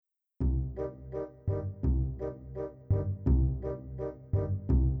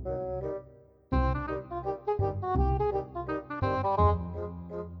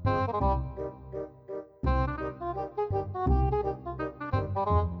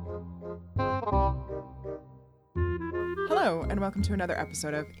Hello, and welcome to another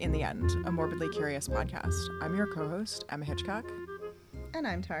episode of In the End, a Morbidly Curious podcast. I'm your co-host, Emma Hitchcock. And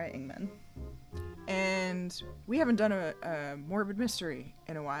I'm Tara Ingman. And we haven't done a morbid mystery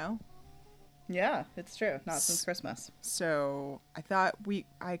in a while. Yeah, it's true. Not since Christmas. So I thought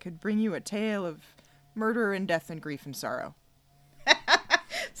I could bring you a tale of murder and death and grief and sorrow.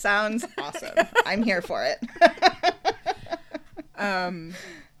 Sounds awesome. I'm here for it.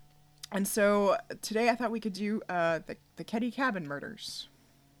 And so today I thought we could do the Keddie cabin murders.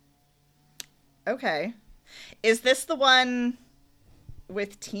 Okay. Is this the one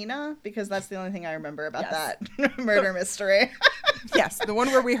with Tina? Because that's the only thing I remember about that murder mystery. Yes, the one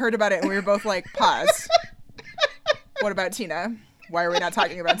where we heard about it and we were both like, pause. What about Tina? Why are we not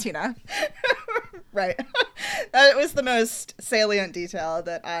talking about Tina? Right. That was the most salient detail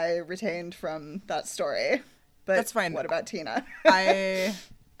that I retained from that story. But that's fine. What about Tina? I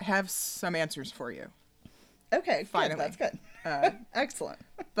have some answers for you. Okay, finally. Good. That's good. Excellent.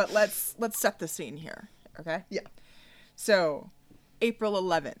 But let's set the scene here, okay? Yeah. So, April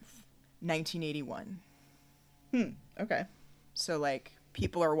 11th, 1981. Okay. So, like,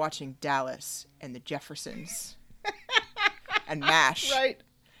 people are watching Dallas and the Jeffersons and MASH. Right.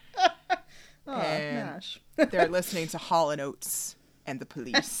 And MASH. they're listening to Hall & Oates and the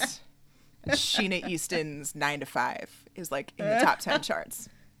Police. And Sheena Easton's 9 to 5 is, like, in the top 10 charts.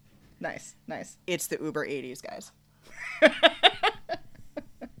 Nice. It's the Uber 80s, guys.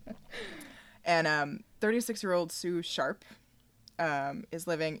 And 36-year-old Sue Sharp is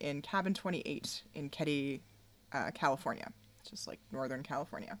living in cabin 28 in Keddie, California, just like Northern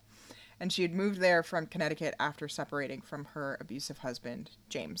California. And she had moved there from Connecticut after separating from her abusive husband,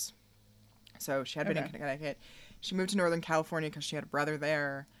 James. So she had been in Connecticut. She moved to Northern California because she had a brother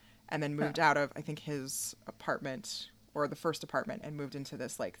there, and then moved out of, I think, his apartment, or the first apartment, and moved into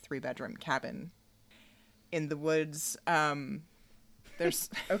this, like, 3-bedroom cabin in the woods. There's...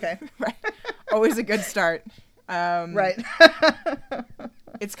 Okay. Right. Always a good start. Right.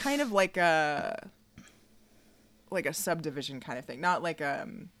 It's kind of like a subdivision kind of thing. Not like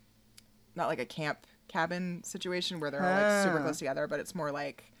a camp cabin situation where they're all, like, super close together, but it's more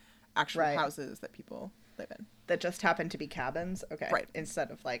like actual houses that people live in. That just happen to be cabins? Okay. Right. Instead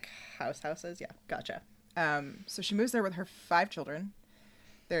of, like, houses? Yeah, gotcha. So she moves there with her 5 children.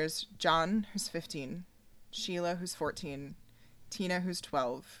 There's John, who's 15, Sheila, who's 14, Tina, who's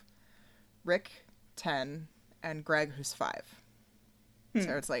 12, Rick, 10, and Greg, who's 5.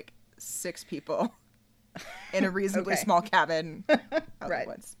 So it's like 6 people in a reasonably small cabin out in the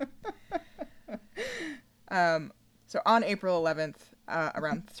woods. So on April 11th,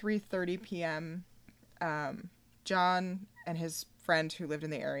 around 3:30 p.m., John and his friend who lived in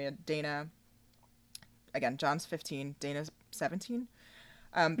the area, Dana, again, John's 15, Dana's 17,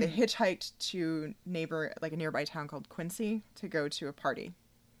 they hitchhiked to a nearby town called Quincy to go to a party.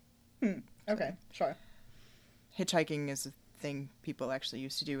 Okay, sure. Hitchhiking is a thing people actually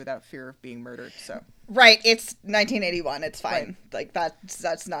used to do without fear of being murdered, so. Right, it's 1981, it's fine. Right. Like,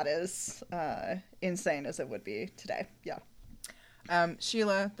 that's not as insane as it would be today, yeah.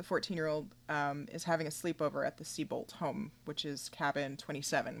 Sheila, the 14-year-old, is having a sleepover at the Seabolt home, which is cabin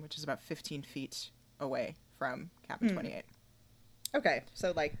 27, which is about 15 feet away from cabin 28. Okay,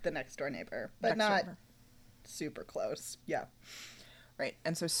 so, like, the next door neighbor, but not super close, yeah. Right,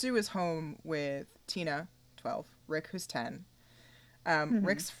 and so Sue is home with Tina, 12, Rick, who's 10,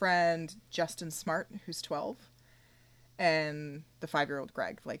 Rick's friend, Justin Smart, who's 12, and the 5-year-old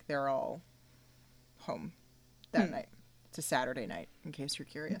Greg. Like, they're all home that night. It's a Saturday night, in case you're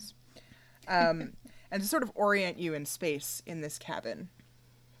curious. And to sort of orient you in space in this cabin.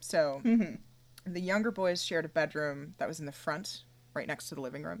 So, the younger boys shared a bedroom that was in the front, right next to the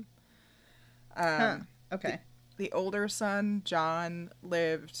living room. Okay. The older son, John,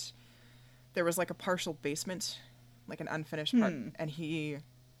 there was like a partial basement, like an unfinished part, and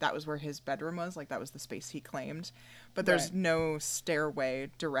that was where his bedroom was, like that was the space he claimed. But there's no stairway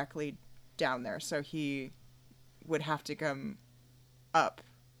directly down there, so he would have to come up,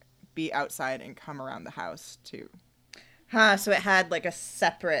 be outside, and come around the house too. So it had like a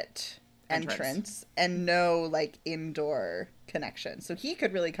separate entrance and no like indoor connection. So he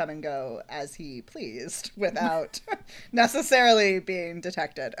could really come and go as he pleased without necessarily being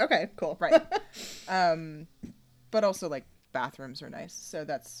detected. Okay, cool. Right. But also like bathrooms are nice. So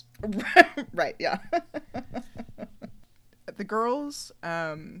that's right, yeah. The girls,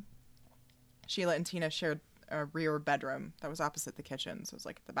 Sheila and Tina shared a rear bedroom that was opposite the kitchen. So it was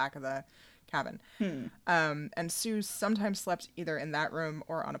like at the back of the cabin. And Sue sometimes slept either in that room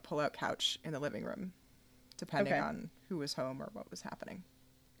or on a pull-out couch in the living room, depending on who was home or what was happening.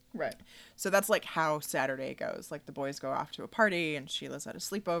 Right. So that's like how Saturday goes. Like the boys go off to a party and Sheila's at a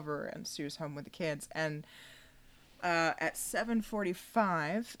sleepover and Sue's home with the kids. And at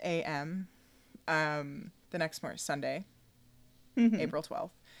 7:45 a.m. The next morning, Sunday, April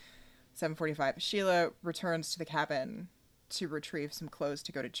 12th, 7:45, Sheila returns to the cabin to retrieve some clothes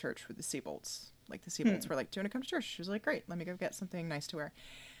to go to church with the Seabolts. Like the Seabolts were like, "Do you want to come to church?" She was like, "Great, let me go get something nice to wear."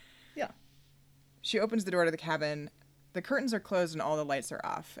 Yeah. She opens the door to the cabin. The curtains are closed and all the lights are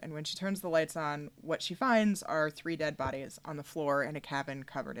off. And when she turns the lights on, what she finds are 3 dead bodies on the floor in a cabin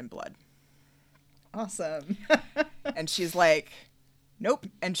covered in blood. Awesome. And she's like, "Nope,"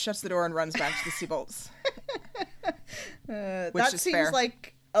 and shuts the door and runs back to the Seabolts. That seems fair.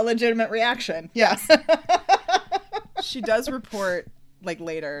 like a legitimate reaction. Yes. She does report, like,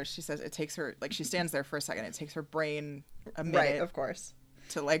 later, she says it takes her, like, she stands there for a second. It takes her brain a minute. Right, of course.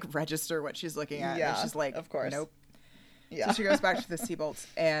 To, like, register what she's looking at. Yeah, and she's like, of course. "Nope." Yeah. So she goes back to the Seabolts,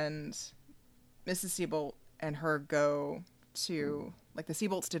 and Mrs. Seabolt and her go to, like, the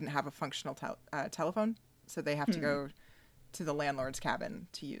Seabolts didn't have a functional telephone, so they have to go to the landlord's cabin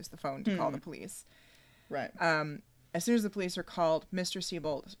to use the phone to call the police. Right. As soon as the police are called, Mr.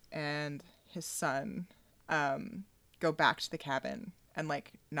 Seabolt and his son go back to the cabin and,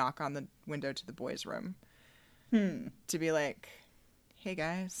 like, knock on the window to the boys' room to be like, "Hey,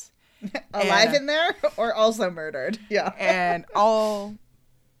 guys." Alive in there or also murdered? Yeah. And all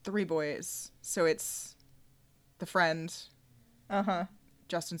 3 boys, so it's the friend,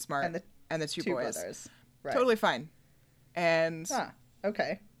 Justin Smart, and the 2 boys. Brothers. Right. Totally fine. And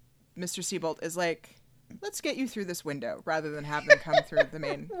okay. Mr. Seabolt is like, "Let's get you through this window," rather than have them come through the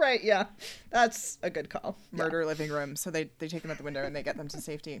main Right, yeah. That's a good call. murder living room. So they take them at the window and they get them to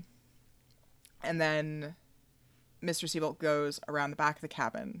safety. And then Mr. Seabolt goes around the back of the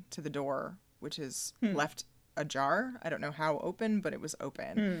cabin to the door, which is left ajar. I don't know how open, but it was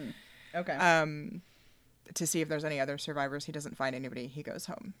open. Okay. To see if there's any other survivors. He doesn't find anybody. He goes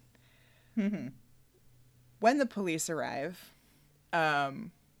home. When the police arrive,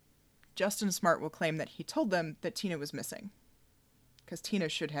 Justin Smart will claim that he told them that Tina was missing, because Tina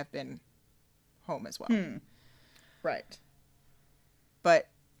should have been home as well. Right. But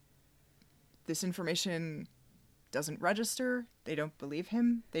this information doesn't register. They don't believe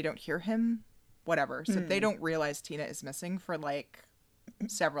him. They don't hear him. Whatever. So they don't realize Tina is missing for, like,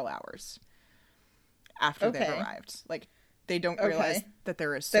 several hours after they've arrived. Like, they don't realize that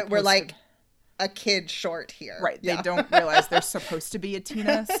there is that we're like a kid short here. Right. Yeah. They don't realize there's supposed to be a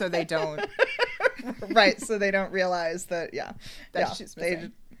Tina, so they don't. Right. So they don't realize that. Yeah. That she's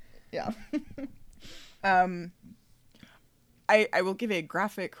missing. Yeah. I will give a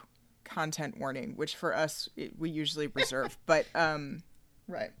graphic content warning, which for us we usually reserve, but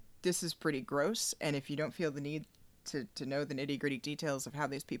right. This is pretty gross, and if you don't feel the need to know the nitty-gritty details of how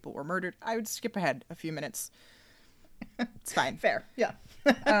these people were murdered, I would skip ahead a few minutes. It's fine. Fair. Yeah.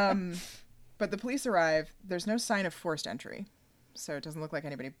 But the police arrive. There's no sign of forced entry, so it doesn't look like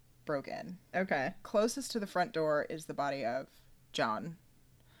anybody broke in. Okay. Closest to the front door is the body of John,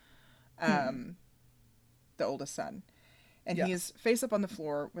 the oldest son. And he's face up on the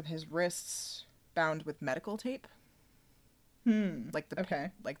floor with his wrists bound with medical tape. Like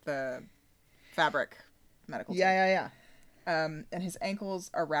the fabric medical tape. Yeah. And his ankles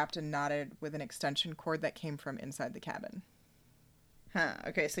are wrapped and knotted with an extension cord that came from inside the cabin. Huh.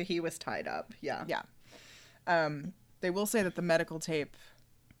 Okay, so he was tied up. Yeah. Yeah. They will say that the medical tape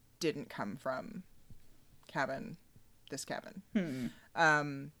didn't come from this cabin.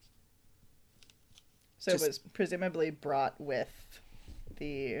 So it was presumably brought with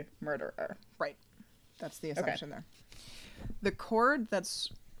the murderer. Right. That's the assumption there. The cord that's,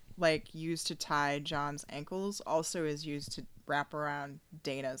 like, used to tie John's ankles also is used to wrap around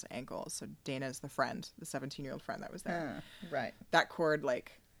Dana's ankles. So Dana's the friend, the 17-year-old friend that was there. Right. That cord,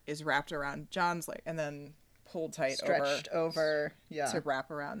 like, is wrapped around John's leg and then pulled tight stretched over to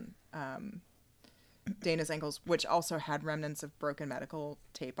wrap around Dana's ankles, which also had remnants of broken medical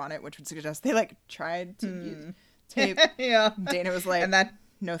tape on it, which would suggest they, like, tried to use tape. Yeah. Dana was like, and that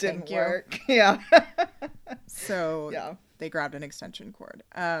no, didn't thank work. you. Yeah. So they grabbed an extension cord.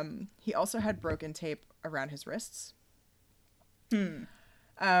 He also had broken tape around his wrists.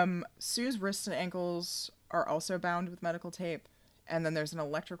 Sue's wrists and ankles are also bound with medical tape. And then there's an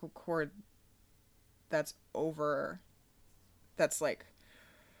electrical cord that's like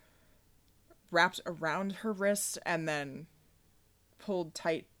wrapped around her wrist and then pulled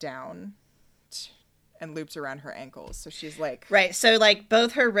tight down and loops around her ankles. So she's like... Right, so, like,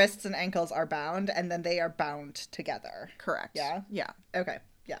 both her wrists and ankles are bound, and then they are bound together. Correct. Yeah? Yeah. Okay,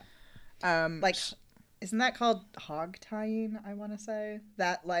 yeah. isn't that called hog tying, I want to say?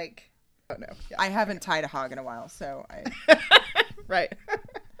 That, like, oh no. Yeah. I haven't tied a hog in a while, so I... Right.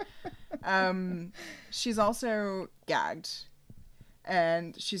 She's also gagged.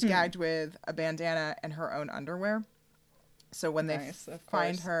 And she's gagged with a bandana and her own underwear. So when they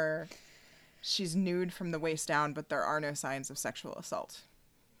find her, she's nude from the waist down, but there are no signs of sexual assault.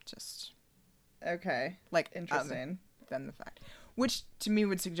 Just... Okay. Like, interesting. Than the fact. Which, to me,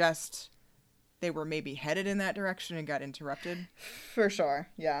 would suggest they were maybe headed in that direction and got interrupted. For sure,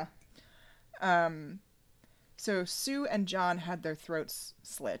 yeah. So Sue and John had their throats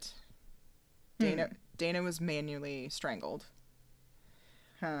slit. Dana was manually strangled.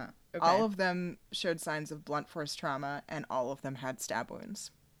 Huh. Okay. All of them showed signs of blunt force trauma, and all of them had stab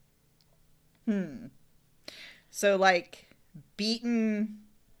wounds. So, like, beaten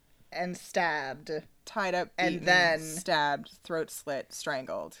and stabbed. Tied up, beaten, and then stabbed, throat slit,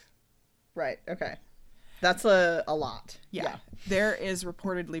 strangled. Right, okay. That's a lot. Yeah. There is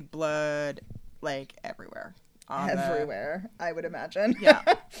reportedly blood, like, everywhere. Everywhere, I would imagine. Yeah.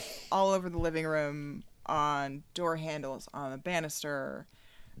 All over the living room, on door handles, on the banister.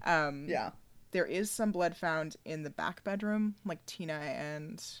 Yeah. There is some blood found in the back bedroom, like Tina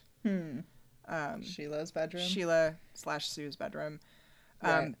and... Sheila's bedroom? Sheila/Sue's bedroom.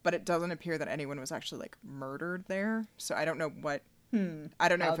 Right. But it doesn't appear that anyone was actually, like, murdered there. So I don't know what... I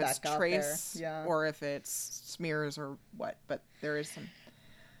don't know if it's trace or if it's smears or what, but there is some...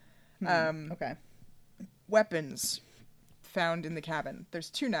 Okay. Weapons found in the cabin. There's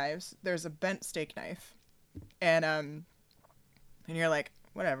 2 knives. There's a bent steak knife. And you're like,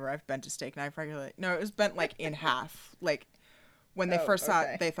 whatever, I've bent a steak knife regularly. No, it was bent, like, in half. Like, when they first saw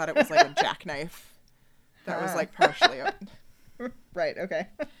it, they thought it was, like, a jackknife that was, like, partially open. Right, okay.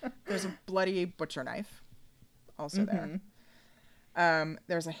 There's a bloody butcher knife also there.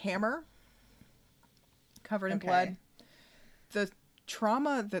 There's a hammer covered in blood. The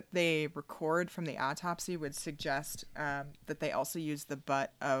trauma that they record from the autopsy would suggest that they also used the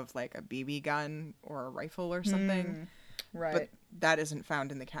butt of, like, a BB gun or a rifle or something. Right. But that isn't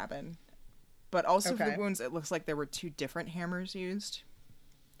found in the cabin. But also for the wounds, it looks like there were 2 different hammers used.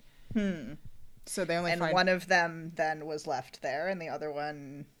 So they only find... one of them then was left there, and the other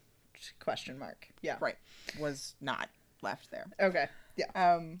one, question mark. Yeah. Right. Was not left there. Okay.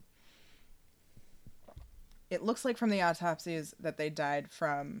 Yeah. It looks like from the autopsies that they died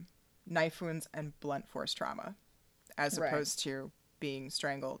from knife wounds and blunt force trauma, as opposed to being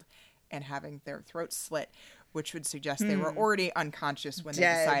strangled and having their throats slit, which would suggest they were already unconscious when they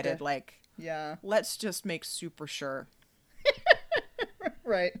decided, like, let's just make super sure.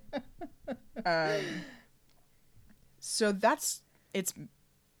 Right. So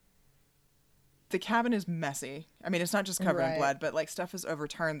the cabin is messy. I mean, it's not just covered in blood, but, like, stuff is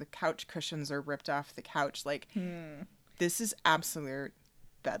overturned. The couch cushions are ripped off the couch. Like, this is absolute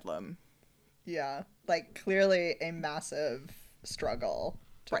bedlam. Yeah. Like, clearly a massive struggle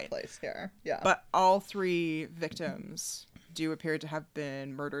took place here. Yeah. But all 3 victims do appear to have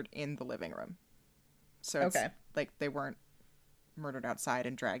been murdered in the living room. So it's like they weren't murdered outside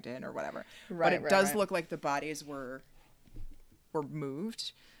and dragged in or whatever. But it does look like the bodies were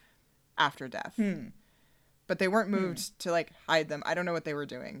moved after death. But they weren't moved to, like, hide them. I don't know what they were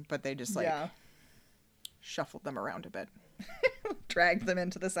doing, but they just, like, shuffled them around a bit. Dragged them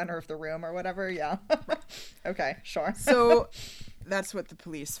into the center of the room or whatever. Yeah. Okay, sure. So that's what the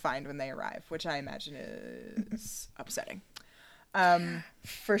police find when they arrive, which I imagine is upsetting.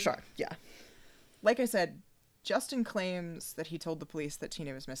 For sure. Yeah. Like I said, Justin claims that he told the police that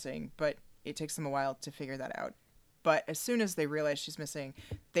Tina was missing, but it takes them a while to figure that out. But as soon as they realize she's missing,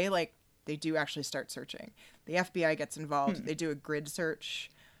 they do actually start searching. The FBI gets involved. They do a grid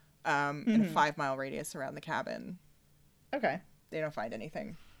search in a 5-mile radius around the cabin. Okay. They don't find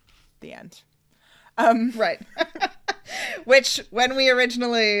anything. The end. Right. Which, when we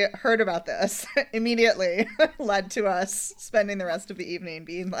originally heard about this, immediately led to us spending the rest of the evening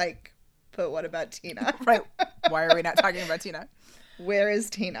being like, but what about Tina? Right. Why are we not talking about Tina? Where is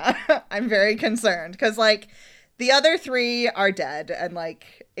Tina? I'm very concerned. Because, like, the other 3 are dead. And,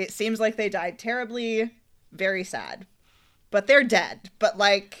 like, it seems like they died terribly. Very sad. But they're dead. But,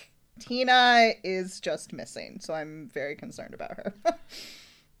 like, Tina is just missing. So I'm very concerned about her.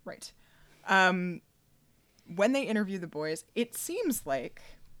 Right. When they interview the boys, it seems like,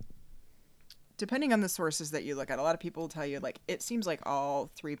 depending on the sources that you look at, a lot of people will tell you, like, it seems like all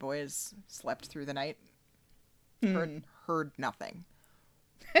 3 boys slept through the night. Heard nothing.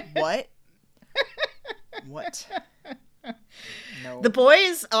 What? What? No. The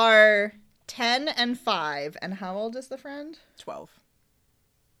boys are 10 and 5. And how old is the friend? 12.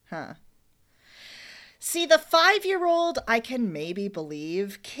 Huh. See, the 5-year-old I can maybe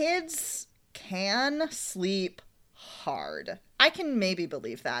believe. Kids can sleep hard. I can maybe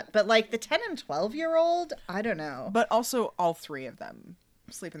believe that. But, like, the 10 and 12-year-old, I don't know. But also all three of them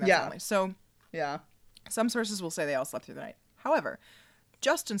sleep in that family. So yeah, some sources will say they all slept through the night. However,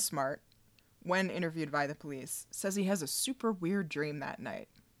 Justin Smart, when interviewed by the police, says he has a super weird dream that night.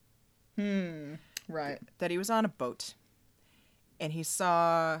 Right. That he was on a boat, and he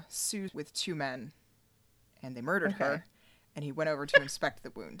saw Sue with 2 men, and they murdered her, and he went over to inspect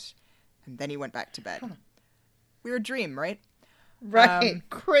the wound, and then he went back to bed. Weird dream, right? Right.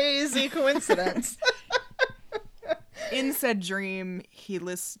 Crazy coincidence. In said dream, he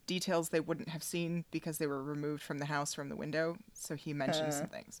lists details they wouldn't have seen because they were removed from the house from the window, so he mentions some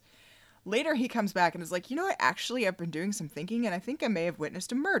things. Later, he comes back and is like, actually, I've been doing some thinking, and I think I may have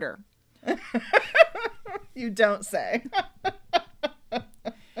witnessed a murder. You don't say.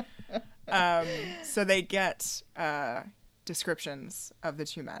 So they get descriptions of the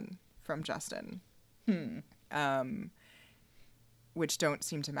 2 men from Justin, which don't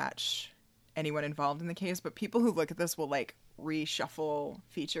seem to match anyone involved in the case, but people who look at this will, like, reshuffle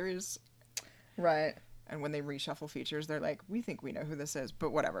features. Right. And when they reshuffle features, they're like, we think we know who this is,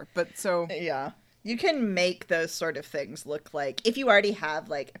 but whatever. But so... Yeah. You can make those sort of things look like, if you already have,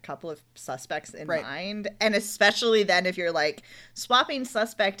 like, a couple of suspects in mind, and especially then if you're, like, swapping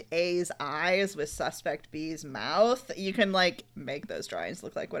suspect A's eyes with suspect B's mouth, you can, like, make those drawings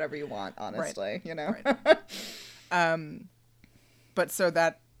look like whatever you want, honestly, Right. But so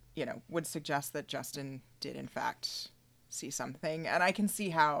that, would suggest that Justin did, in fact, see something, and I can see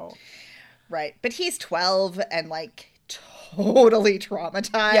how... Right. But he's 12 and, like, totally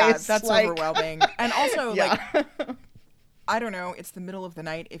traumatized. Yeah, that's overwhelming. And also, like, I don't know, it's the middle of the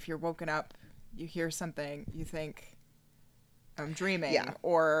night. If you're woken up, you hear something, you think, I'm dreaming,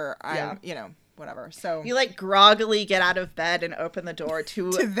 or I'm, whatever. So you, like, groggily get out of bed and open the door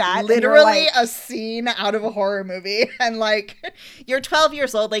to that, literally a scene out of a horror movie. And, like, you're 12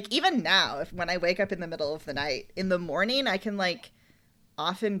 years old. Like, even now, when I wake up in the middle of the night, in the morning, I can, like,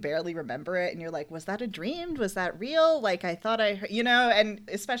 often barely remember it, and you're like, was that a dream? Was that real? Like, I thought I heard, and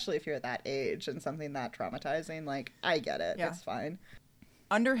especially if you're that age and something that traumatizing, like, I get it. It's fine.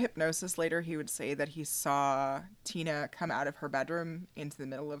 Under hypnosis later, he would say that he saw Tina come out of her bedroom into the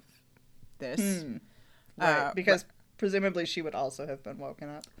middle of this. Right, because presumably she would also have been woken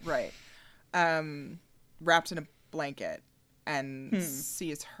up. Right. Wrapped in a blanket and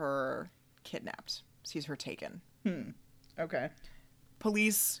sees her kidnapped, sees her taken. Okay.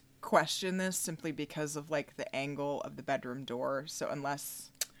 Police question this simply because of, like, the angle of the bedroom door. So unless...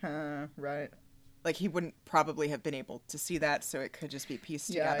 right. Like, he wouldn't probably have been able to see that, so it could just be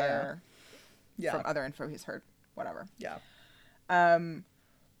pieced together from other info he's heard. Whatever. Yeah.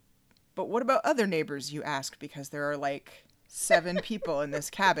 But what about other neighbors, you ask? Because there are, like, 7 people in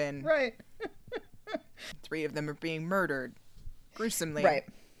this cabin. Right. 3 of them are being murdered. Gruesomely. Right.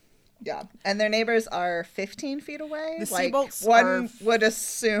 Yeah, and their neighbors are 15 feet away. The like, Seabolts one would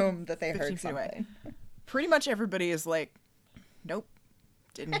assume that they heard something. Away. Pretty much everybody is like, nope,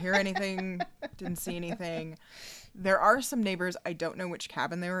 didn't hear anything, didn't see anything. There are some neighbors, I don't know which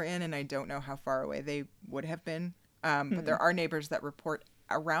cabin they were in, and I don't know how far away they would have been. But there are neighbors that report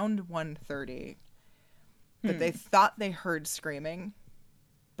around 1:30 that they thought they heard screaming,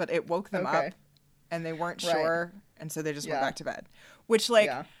 but it woke them up, and they weren't sure, and so they just went back to bed. Which, like...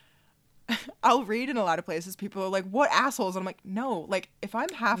 Yeah. I'll read in a lot of places, people are like, what assholes? And I'm like, no, like, if I'm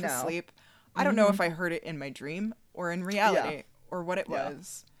half asleep, I don't know if I heard it in my dream or in reality or what it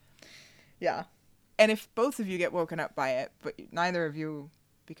was. Yeah. And if both of you get woken up by it, but neither of you,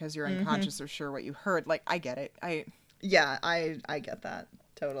 because you're unconscious, are sure what you heard, like, I get it. I get that.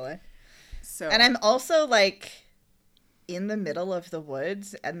 Totally. So, and I'm also, like, in the middle of the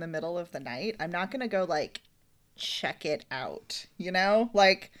woods and the middle of the night. I'm not going to go, like, check it out,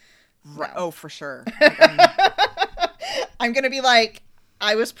 Like... Right. No. Oh, for sure. Like, I'm going to be like,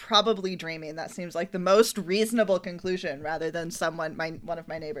 I was probably dreaming. That seems like the most reasonable conclusion rather than one of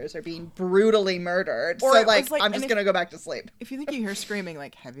my neighbors are being brutally murdered. Or so, like I'm just going to go back to sleep. If you think you hear screaming,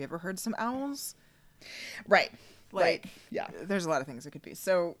 like, have you ever heard some owls? Right. Like, right. Yeah. There's a lot of things it could be.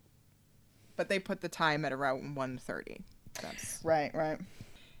 So, but they put the time at around 1:30. That's right.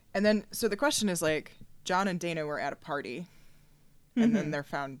 And then, so the question is, like, John and Dana were at a party. And then they're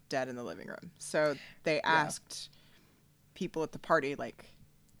found dead in the living room. So they asked people at the party, like,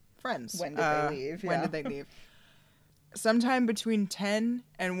 friends. When did they leave? When did they leave? Sometime between 10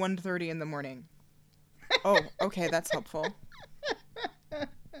 and 1:30 in the morning. Oh, okay, that's helpful.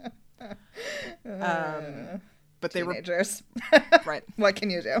 But they were... Teenagers. Right. What can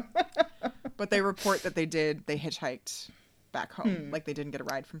you do? But they report that they hitchhiked back home. Like, they didn't get a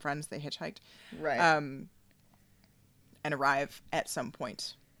ride from friends. They hitchhiked. Right. And arrive at some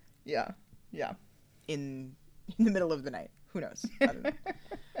point. Yeah. Yeah. In the middle of the night. Who knows?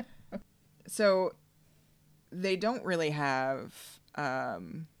 So they don't really have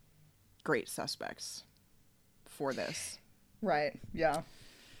great suspects for this. Right. Yeah.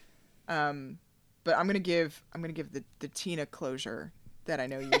 But I'm gonna give the Tina closure that I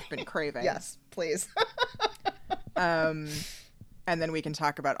know you've been craving. Yes, please. And then we can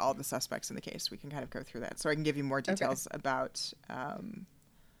talk about all the suspects in the case. We can kind of go through that. So I can give you more details about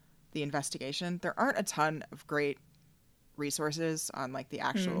the investigation. There aren't a ton of great resources on like the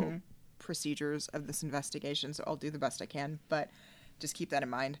actual procedures of this investigation, so I'll do the best I can, but just keep that in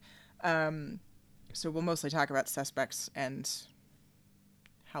mind. So we'll mostly talk about suspects and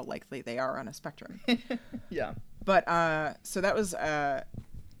how likely they are on a spectrum. Yeah. But so that was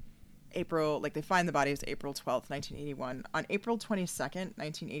April, like they find the bodies April 12th, 1981. On April 22nd,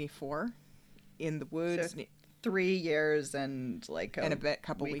 1984, in the woods. So 3 years and like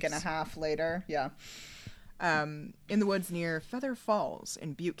couple week weeks and a half later. Yeah. In the woods near Feather Falls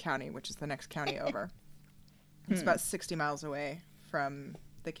in Butte County, which is the next county over. It's about 60 miles away from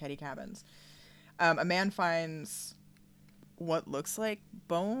the Keddie cabins. A man finds what looks like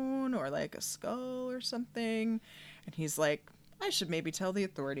bone or like a skull or something, and he's like, I should maybe tell the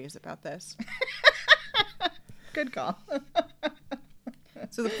authorities about this. Good call.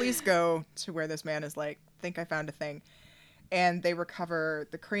 So the police go to where this man is like, think I found a thing. And they recover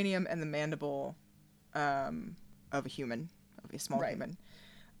the cranium and the mandible of a human, of a small human.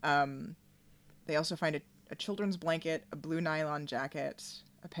 They also find a children's blanket, a blue nylon jacket,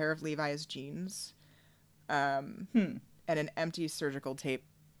 a pair of Levi's jeans, and an empty surgical tape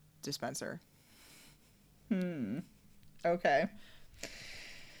dispenser. Okay.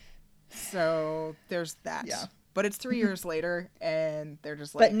 So there's that. Yeah. But it's 3 years later, and they're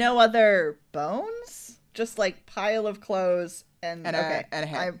just like... But no other bones? Just like pile of clothes and okay. And a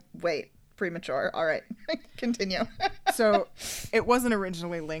head. Wait, premature. All right. Continue. So it wasn't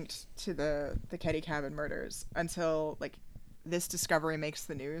originally linked to the Keddie cabin murders until like this discovery makes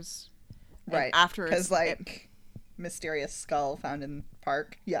the news. Right. And after because like mysterious skull found in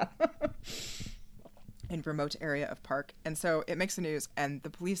park. Yeah. In remote area of park. And so it makes the news, and the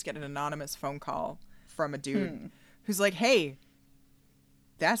police get an anonymous phone call from a dude who's like, hey,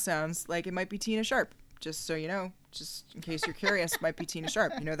 that sounds like it might be Tina Sharp. Just so you know, just in case you're curious, it might be Tina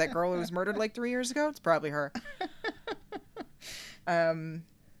Sharp. You know that girl who was murdered like 3 years ago? It's probably her. And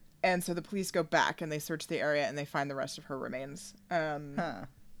so the police go back and they search the area and they find the rest of her remains,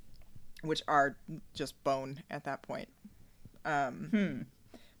 which are just bone at that point.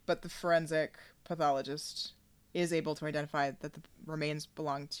 But the forensic pathologist is able to identify that the remains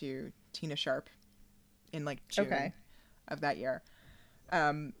belong to Tina Sharp in like June of that year.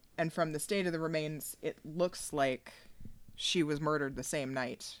 And from the state of the remains, it looks like she was murdered the same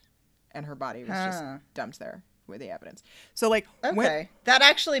night and her body was just dumped there with the evidence. So like, that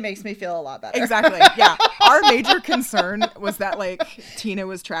actually makes me feel a lot better. Exactly. Yeah. Our major concern was that like Tina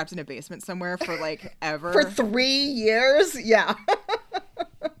was trapped in a basement somewhere for like ever. For 3 years? Yeah.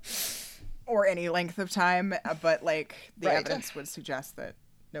 Or any length of time, but like the evidence would suggest that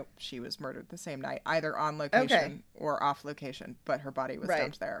nope, she was murdered the same night, either on location or off location, but her body was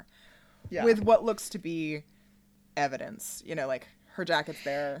dumped there. Yeah. With what looks to be evidence, you know, like her jacket's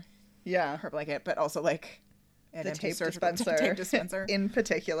there, her blanket, but also like an empty tape dispenser in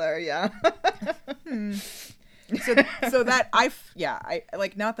particular, So that I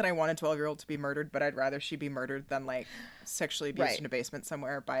like, not that I want a 12-year-old to be murdered, but I'd rather she be murdered than like sexually abused in a basement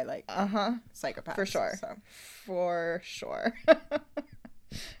somewhere by like psychopaths. For sure.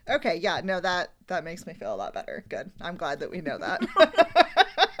 Okay, yeah, no, that makes me feel a lot better. Good. I'm glad that we know that.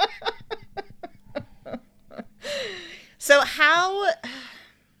 So how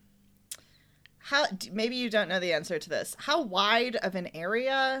maybe you don't know the answer to this. How wide of an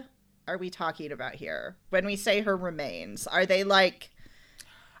area are we talking about here when we say her remains? Are they like...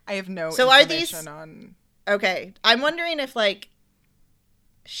 I have no information on... Okay. I'm wondering if like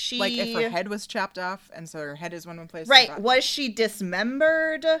she... Like if her head was chopped off and so her head is one place. Right. Was she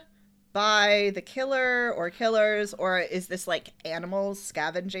dismembered by the killer or killers, or is this like animals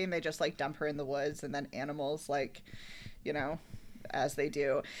scavenging? They just like dump her in the woods and then animals like, you know, as they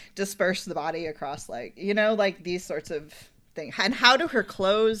do, disperse the body across like, you know, like these sorts of things. And how do her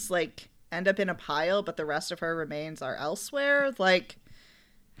clothes like end up in a pile but the rest of her remains are elsewhere? Like,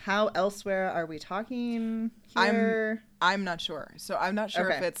 how elsewhere are we talking here? I'm not sure. So I'm not sure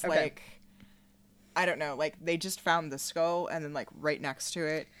if it's like I don't know, like they just found the skull, and then like right next to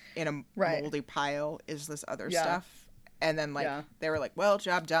it in a moldy pile is this other stuff. And then like they were like, well,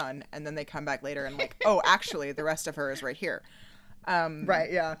 job done. And then they come back later and like, oh, actually the rest of her is right here.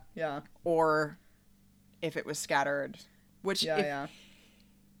 Or if it was scattered, which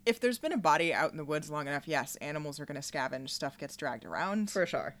if there's been a body out in the woods long enough, yes, animals are going to scavenge, stuff gets dragged around. For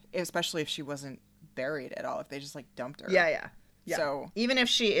sure. Especially if she wasn't buried at all, if they just like dumped her. Yeah. So even if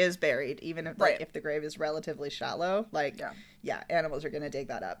she is buried, even if like if the grave is relatively shallow, like animals are going to dig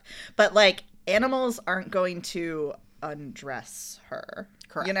that up. But like animals aren't going to undress her.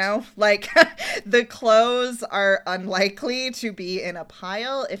 Correct. You know, like the clothes are unlikely to be in a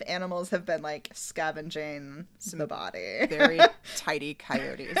pile if animals have been like scavenging the body. Very tidy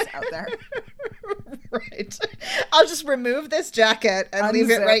coyotes out there. Right. I'll just remove this jacket and leave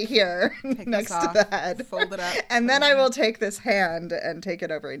it right here next to the head. Fold it up. And then I will take this hand and take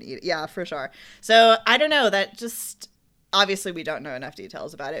it over and eat it. Yeah, for sure. So I don't know. That just, obviously we don't know enough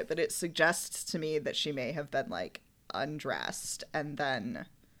details about it, but it suggests to me that she may have been like undressed and then,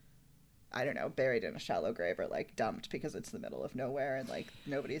 I don't know, buried in a shallow grave or like dumped because it's the middle of nowhere and like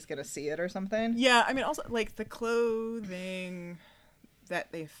nobody's gonna see it or something. Yeah, I mean also like the clothing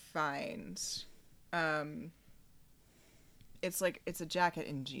that they find, it's like it's a jacket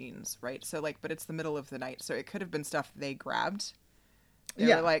and jeans, right? So like, but it's the middle of the night, so it could have been stuff they grabbed.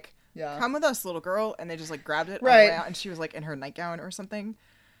 They were like, come with us, little girl, and they just like grabbed it on the way out, and she was like in her nightgown or something.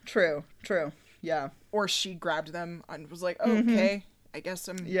 True. Yeah. Or she grabbed them and was like, oh, okay, I guess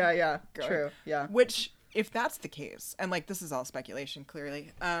I'm going. True. Which, if that's the case, and like this is all speculation,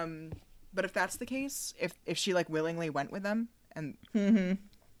 clearly, but if that's the case, if she like willingly went with them, and then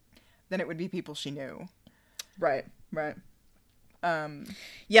it would be people she knew. Right.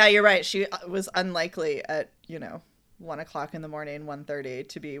 Yeah, you're right. She was unlikely at 1:00 in the morning, 1:30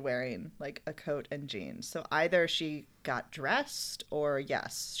 to be wearing like a coat and jeans. So either she got dressed, or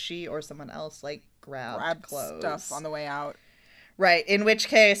yes, she or someone else like grabbed clothes, stuff on the way out. Right. In which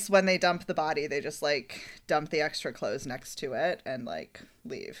case, when they dump the body, they just like dump the extra clothes next to it and like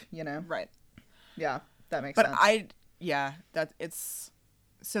leave. Right. Yeah, that makes sense. But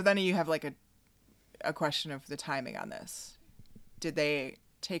so then you have like a question of the timing on this. Did they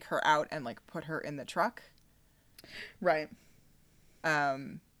take her out and like put her in the truck? Right.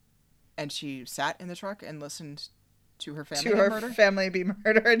 And she sat in the truck and listened to her family family be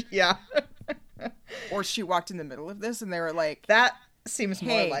murdered. Yeah. Or she walked in the middle of this and they were like, that seems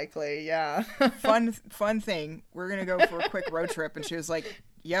more likely. Yeah. fun thing. We're going to go for a quick road trip. And she was like,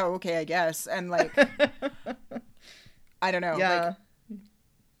 yeah, okay, I guess. And like, I don't know. Yeah.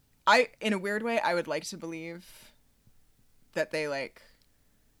 Like, in a weird way, I would like to believe that they like,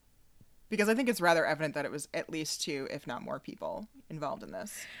 because I think it's rather evident that it was at least 2, if not more people involved in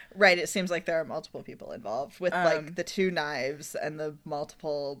this. Right. It seems like there are multiple people involved with like the 2 knives and the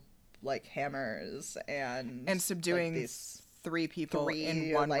multiple like hammers and subduing like, these 3 people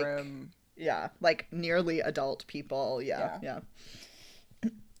in one room. Yeah. Like nearly adult people. Yeah.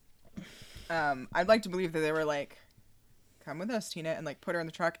 I'd like to believe that they were like, come with us, Tina, and like put her in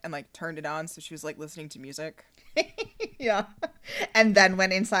the truck and like turned it on so she was like listening to music. Yeah. And then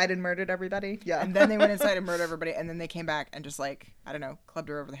went inside and murdered everybody. Yeah. And then they went inside and murdered everybody, and then they came back and just like, I don't know, clubbed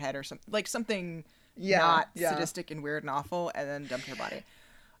her over the head or something. Like something not sadistic and weird and awful, and then dumped her body.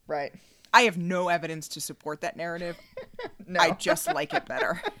 Right. I have no evidence to support that narrative. No. I just like it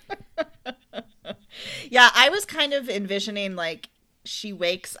better. Yeah, I was kind of envisioning like she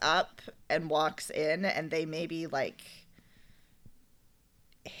wakes up and walks in and they maybe like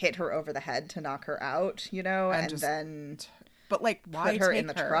hit her over the head to knock her out, and then but like why put her in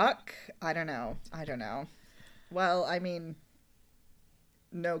the truck? I don't know. Well, I mean,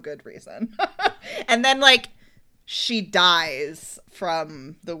 no good reason. And then like she dies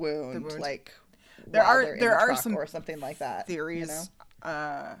from the wound. Like there are some or something like that. Theories.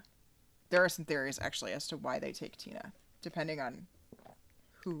 There are some theories actually as to why they take Tina, depending on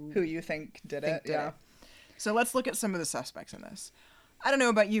who you think did it. Yeah. So let's look at some of the suspects in this. I don't know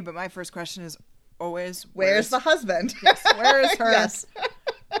about you, but my first question is always, where's the husband? Yes, where is her yes.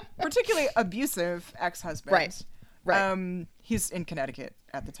 particularly abusive ex-husband? Right. He's in Connecticut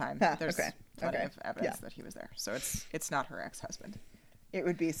at the time. There's plenty of evidence that he was there. So it's not her ex-husband. It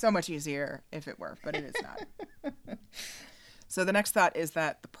would be so much easier if it were, but it is not. So the next thought is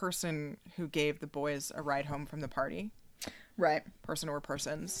that the person who gave the boys a ride home from the party, right, person or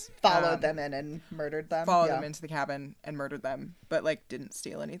persons, followed them in and murdered them. Followed them into the cabin and murdered them, but like didn't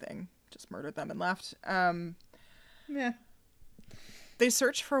steal anything, just murdered them and left. Yeah. They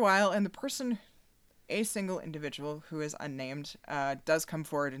search for a while, and the person, a single individual who is unnamed, does come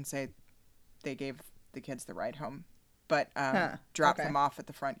forward and say they gave the kids the ride home, but dropped them off at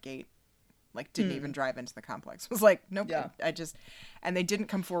the front gate. Like, didn't even drive into the complex. Was like, nope. Yeah. I just, and they didn't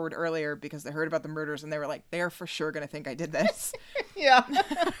come forward earlier because they heard about the murders and they were like, they are for sure going to think I did this. Yeah.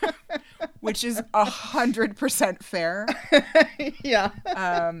 Which is 100% fair. Yeah.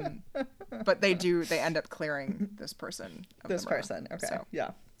 But they end up clearing this person. Okay. So,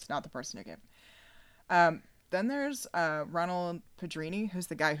 yeah. It's not the person who gave. Then there's Ronald Pedrini, who's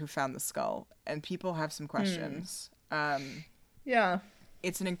the guy who found the skull. And people have some questions. Yeah.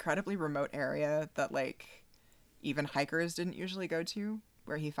 It's an incredibly remote area that, like, even hikers didn't usually go to,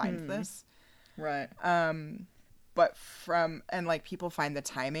 where he finds this. Right. But like, people find the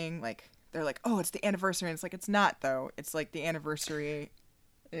timing, like, they're like, oh, it's the anniversary. And it's like, it's not, though. It's, like, the anniversary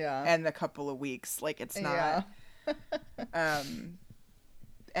and a couple of weeks. Like, it's not. Yeah.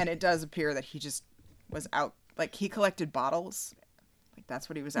 And it does appear that he just was out, like, he collected bottles. Like, that's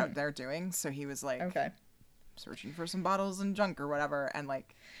what he was out there doing. So he was, like... Okay. Searching for some bottles and junk or whatever, and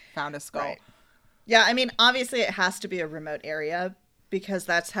like found a skull. Right. Yeah, I mean, obviously it has to be a remote area because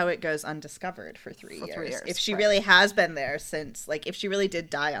that's how it goes undiscovered for 3 years. If she really has been there since, like, if she really did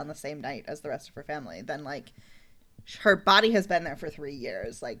die on the same night as the rest of her family, then like her body has been there for 3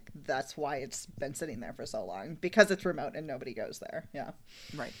 years. Like, that's why it's been sitting there for so long, because it's remote and nobody goes there. Yeah.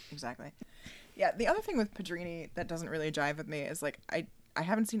 Right. Exactly. Yeah. The other thing with Pedrini that doesn't really jive with me is like I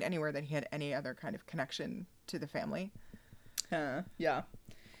haven't seen anywhere that he had any other kind of connection to the family. Yeah.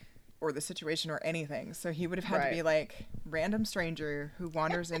 Or the situation or anything. So he would have had to be like random stranger who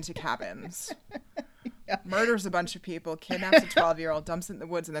wanders into cabins, murders a bunch of people, kidnaps a 12-year-old, dumps it in the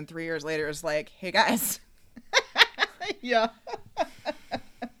woods, and then 3 years later is like, hey guys. Yeah.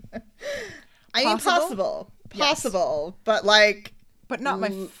 I mean, possible, but like... But not my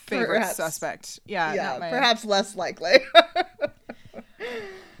favorite suspect. Yeah, perhaps less likely.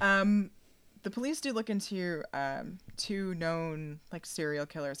 The police do look into two known like serial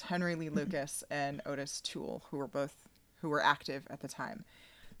killers, Henry Lee Lucas and Otis Toole, who were active at the time.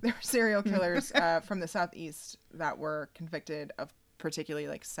 They were serial killers from the Southeast that were convicted of particularly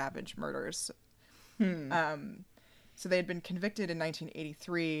like savage murders. So they had been convicted in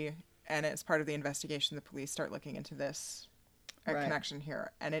 1983, and as part of the investigation, the police start looking into this connection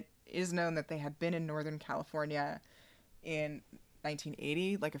here. And it is known that they had been in Northern California in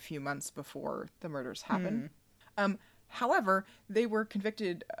 1980, like a few months before the murders happened. However, they were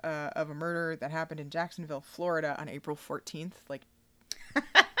convicted of a murder that happened in Jacksonville, Florida on April 14th, like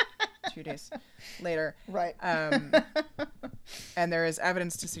 2 days later. Right. And there is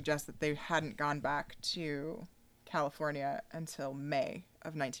evidence to suggest that they hadn't gone back to California until May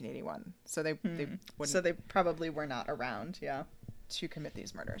of 1981. So they wouldn't... So they probably were not around, to commit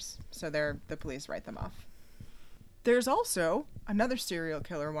these murders. So the police write them off. There's also another serial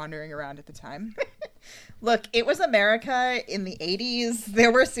killer wandering around at the time. Look, it was America in the 80s.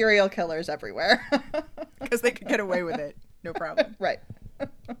 There were serial killers everywhere. Because they could get away with it. No problem. Right.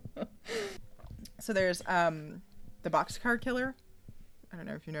 So there's the boxcar killer. I don't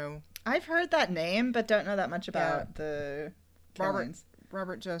know if you know. I've heard that name, but don't know that much about the killings.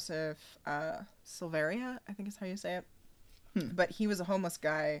 Robert Joseph Silveria, I think is how you say it. But he was a homeless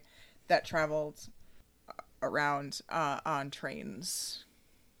guy that traveled around on trains,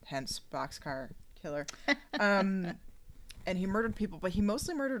 hence boxcar killer. And he murdered people, but he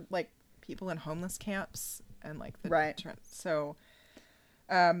mostly murdered like people in homeless camps and like the so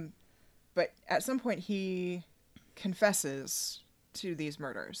but at some point he confesses to these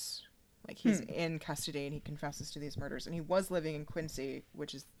murders. Like he's in custody and he confesses to these murders, and he was living in Quincy,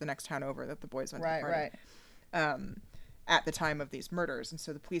 which is the next town over that the boys went to party. At the time of these murders. And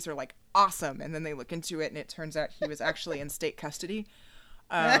so the police are like, awesome. And then they look into it and it turns out he was actually in state custody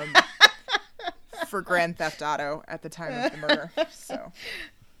for grand theft auto at the time of the murder.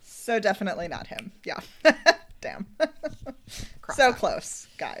 So definitely not him. Yeah. Damn. So close,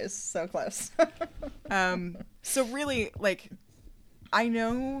 guys. So close. So really, like, I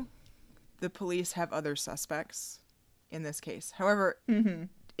know the police have other suspects in this case. However,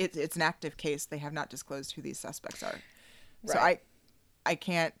 it's an active case. They have not disclosed who these suspects are. So I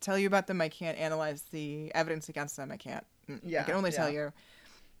can't tell you about them. I can't analyze the evidence against them. I can't. I can only tell you.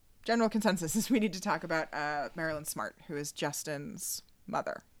 General consensus is we need to talk about Marilyn Smart, who is Justin's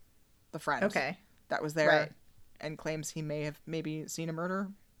mother, the friend that was there and claims he may have maybe seen a murder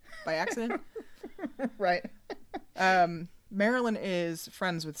by accident. Right. Marilyn is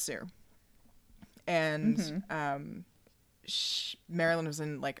friends with Sue. And Marilyn was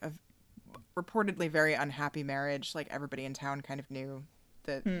in like a reportedly very unhappy marriage. Like everybody in town kind of knew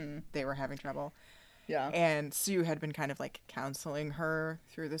that they were having trouble. Yeah. And Sue had been kind of like counseling her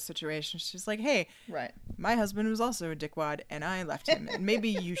through this situation. She's like, hey, Right. my husband was also a dickwad and I left him, and maybe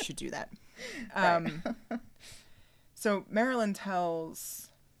you should do that. Right. So Marilyn tells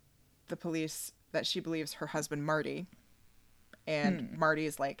the police that she believes her husband Marty, and Marty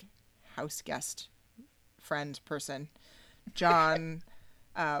is like house guest, friend, person, John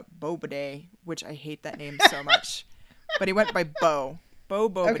Bobidet, which I hate that name so much, but he went by Bo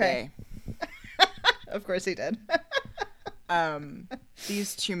Bobidet. Okay. Of course he did.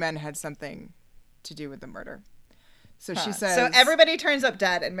 These two men had something to do with the murder. So she says... So everybody turns up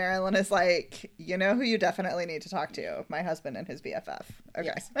dead, and Marilyn is like, you know who you definitely need to talk to? My husband and his BFF.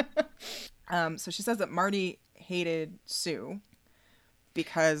 Okay. Yes. So she says that Marty hated Sue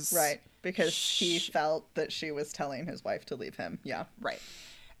because... Right. Because he felt that she was telling his wife to leave him. Yeah. Right.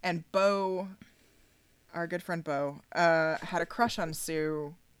 And Bo, our good friend Bo, had a crush on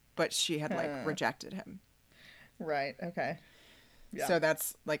Sue, but she had, like, rejected him. Right. Okay. Yeah. So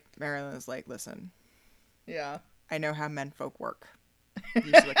that's, like, Marilyn is like, listen. Yeah. I know how men folk work. You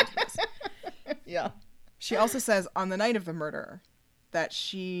should look into this. Yeah. She also says on the night of the murder that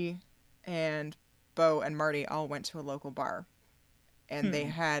she and Bo and Marty all went to a local bar. And they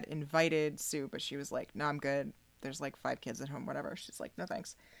had invited Sue, but she was like, no, I'm good. There's like 5 kids at home, whatever. She's like, no,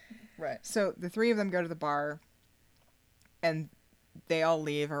 thanks. Right. So the 3 of them go to the bar, and they all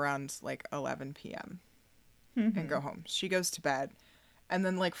leave around like 11 p.m. And go home. She goes to bed. And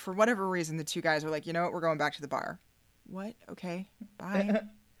then, like, for whatever reason, the 2 guys are like, you know what? We're going back to the bar. What? Okay. Bye.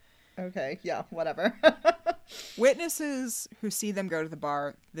 Okay. Yeah. Whatever. Witnesses who see them go to the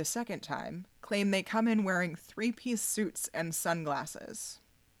bar the second time claim they come in wearing 3-piece suits and sunglasses.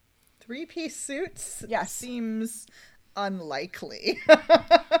 3-piece suits? Yes. Seems unlikely.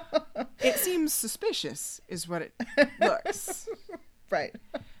 It seems suspicious, is what it looks. Right.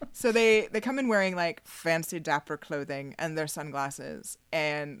 So they come in wearing, like, fancy dapper clothing and their sunglasses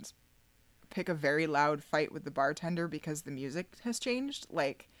and pick a very loud fight with the bartender because the music has changed.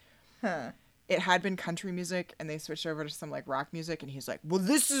 Like, it had been country music and they switched over to some, like, rock music, and he's like, well,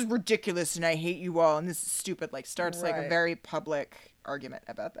 this is ridiculous and I hate you all and this is stupid. Like, starts, like, a very public argument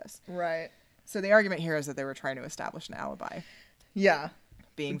about this. Right. So the argument here is that they were trying to establish an alibi. Yeah.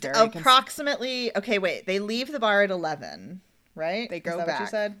 Being very... Approximately... Okay, wait. They leave the bar at 11... Right? They go Is that back. What you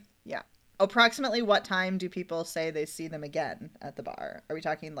said? Yeah. Approximately what time do people say they see them again at the bar? Are we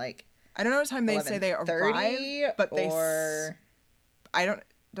talking like I don't know what time they say they arrive, but or... it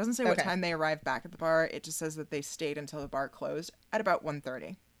doesn't say what time they arrive back at the bar. It just says that they stayed until the bar closed at about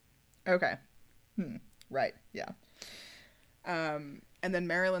 1:30. Okay. Right. Yeah. And then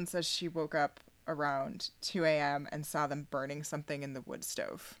Marilyn says she woke up around 2 a.m. and saw them burning something in the wood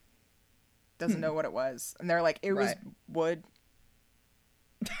stove. Doesn't know what it was. And they're like, it was wood.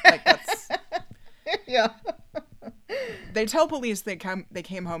 Like, that's... Yeah. They tell police they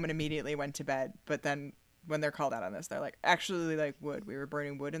came home and immediately went to bed, but then when they're called out on this, they're like, actually, like, wood. We were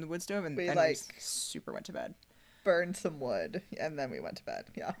burning wood in the wood stove, and then we super went to bed. Burned some wood, and then we went to bed.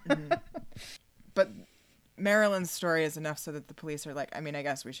 Yeah. But Marilyn's story is enough so that the police are like, I mean, I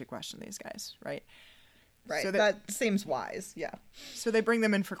guess we should question these guys, right? Right. So that seems wise, yeah. So they bring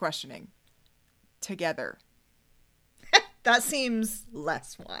them in for questioning. Together. That seems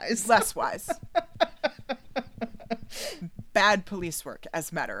less wise. Less wise. Bad police work,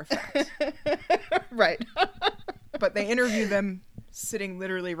 as a matter of fact. Right. But they interview them sitting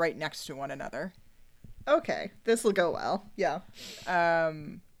literally right next to one another. Okay, this will go well. Yeah.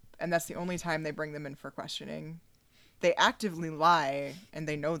 And that's the only time they bring them in for questioning. They actively lie, and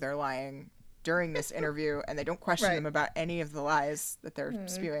they know they're lying during this interview, and they don't question them about any of the lies that they're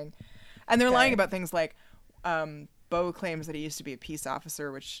spewing. And they're lying about things like, Bo claims that he used to be a peace officer,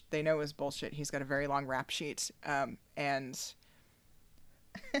 which they know is bullshit. He's got a very long rap sheet. And,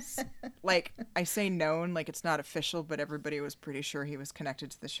 like, I say known, like it's not official, but everybody was pretty sure he was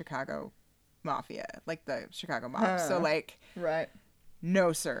connected to the Chicago Mafia, like the Chicago mob. So, like, right.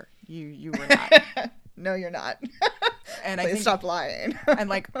 No, sir, you were not. No, you're not. And I think stop lying. And,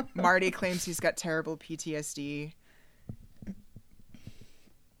 like, Marty claims he's got terrible PTSD.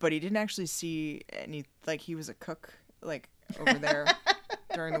 But he didn't actually see any, like, he was a cook, like, over there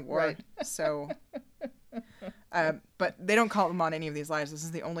during the war. Right. So, but they don't call them on any of these lies. This is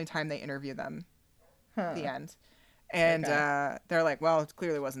the only time they interview them. At the end. And they're like, well, it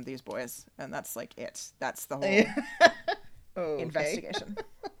clearly wasn't these boys. And that's, like, it. That's the whole investigation.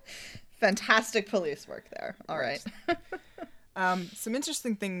 Fantastic police work there. All right. Some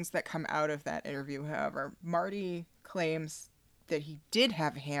interesting things that come out of that interview, however. Marty claims that he did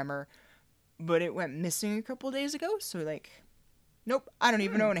have a hammer, but it went missing a couple days ago. So, like, nope, I don't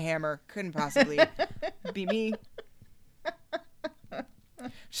even own a hammer. Couldn't possibly be me.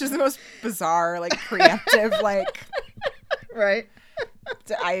 She's the most bizarre, like, preemptive, like... Right.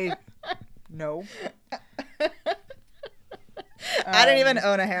 No. I don't even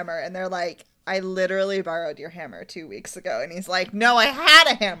own a hammer. And they're like, I literally borrowed your hammer 2 weeks ago. And he's like, no, I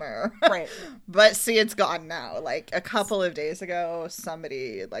had a hammer. Right. But see, it's gone now. Like, a couple of days ago,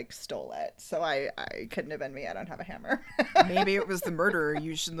 somebody, like, stole it. So I couldn't have been me. I don't have a hammer. Maybe it was the murderer.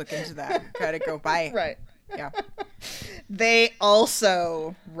 You should look into that. Gotta go buy. Right. Yeah. They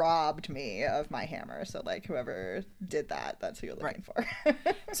also robbed me of my hammer. So, like, whoever did that, that's who you're looking for.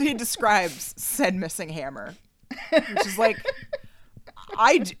 So he describes said missing hammer, which is like,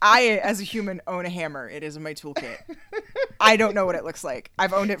 I, as a human, own a hammer. It is in my toolkit. I don't know what it looks like.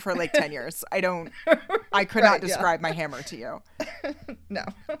 I've owned it for like 10 years. I could not describe my hammer to you. No.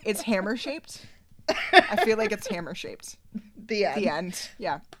 It's hammer shaped. I feel like it's hammer shaped. The end. The end.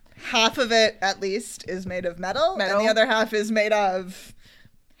 Yeah. Half of it, at least, is made of metal. And the other half is made of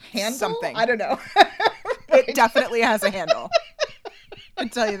handle? Something. I don't know. Right. It definitely has a handle. I can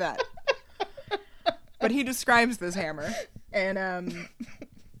tell you that. But he describes this hammer. And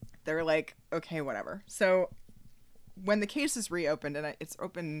they're like, okay, whatever. So when the case is reopened, and it's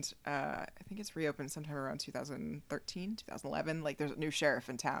opened, I think it's reopened sometime around 2013, 2011. Like, there's a new sheriff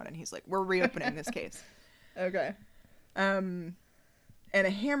in town, and he's like, we're reopening this case. Okay. And a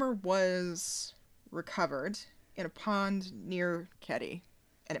hammer was recovered in a pond near Keddie,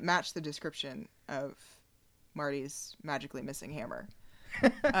 and it matched the description of Marty's magically missing hammer.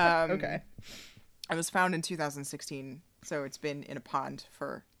 Okay. It was found in 2016, so it's been in a pond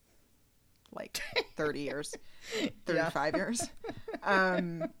for like 30 years, 35 years.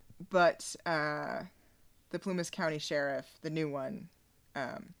 But the Plumas County Sheriff, the new one,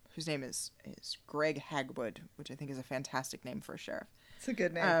 whose name is Greg Hagwood, which I think is a fantastic name for a sheriff. It's a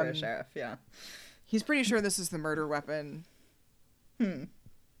good name for a sheriff, yeah. He's pretty sure this is the murder weapon.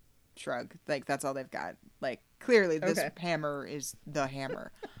 Shrug. Like, that's all they've got. Like, clearly this hammer is the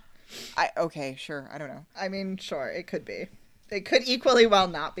hammer. Okay, sure. I don't know. I mean, sure, it could be. It could equally well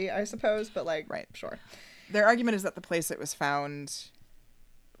not be, I suppose, but, like, right. Sure. Their argument is that the place it was found,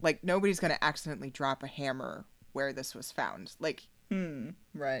 like, nobody's going to accidentally drop a hammer where this was found. Like,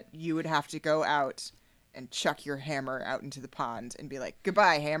 right. You would have to go out and chuck your hammer out into the pond and be like,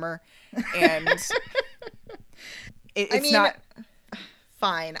 goodbye, hammer. And it's not...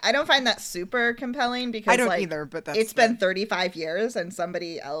 Fine. I don't find that super compelling because I don't either, but it's been 35 years and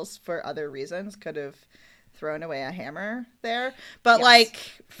somebody else for other reasons could have thrown away a hammer there. But like,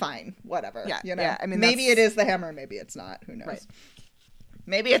 fine, whatever. Yeah, you know. Yeah, I mean, maybe it is the hammer, maybe it's not. Who knows? Right.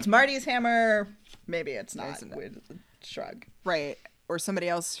 Maybe it's Marty's hammer, maybe it's not. With shrug. Right. Or somebody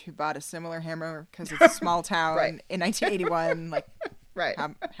else who bought a similar hammer because it's a small town in 1981. Like, right.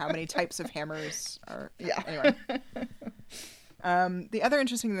 How many types of hammers are? Yeah. Anyway. The other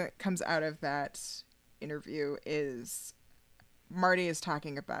interesting thing that comes out of that interview is Marty is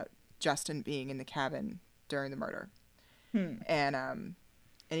talking about Justin being in the cabin during the murder. And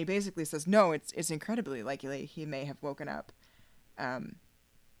he basically says, no, it's incredibly likely he may have woken up. And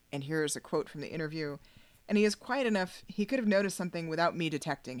here's a quote from the interview. And he is quiet enough, he could have noticed something without me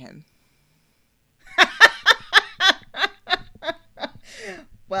detecting him.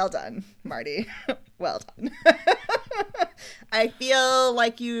 Well done, Marty. Well done. I feel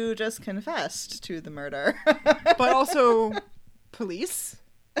like you just confessed to the murder. But also police.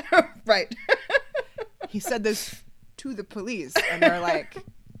 Right. He said this to the police, and they're like,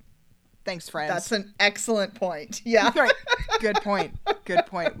 thanks, friends. That's an excellent point. Yeah. Right. Good point. Good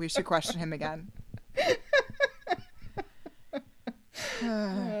point. We should question him again.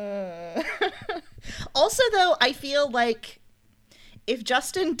 Also, though, I feel like if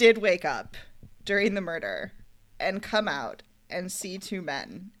Justin did wake up during the murder and come out and see two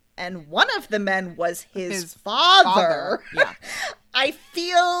men, and one of the men was his father. Yeah. I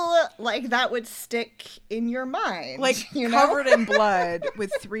feel like that would stick in your mind. Like, you covered in blood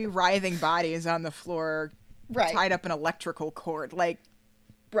with three writhing bodies on the floor, tied up in electrical cord. Like,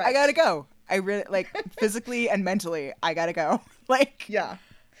 I gotta go. I really, like, physically and mentally, I gotta go. Like, yeah.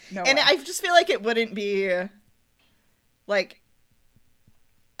 No and way. I just feel like it wouldn't be, like,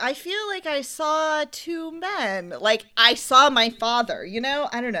 I feel like I saw two men. Like, I saw my father, you know?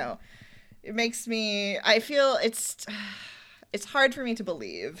 I don't know. It makes me, I feel it's hard for me to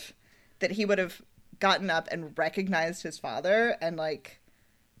believe that he would have gotten up and recognized his father and, like,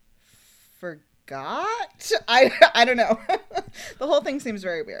 forgot? I don't know. The whole thing seems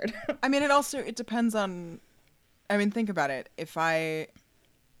very weird. I mean, it depends on, I mean, think about it. It's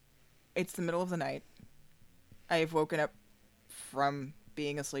the middle of the night. I've woken up from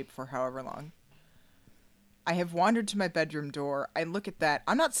being asleep for however long. I have wandered to my bedroom door. I look at that.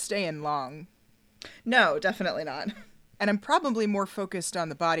 I'm not staying long. No, definitely not. And I'm probably more focused on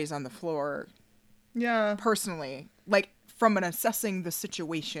the bodies on the floor. Yeah. Personally. Like, from an assessing the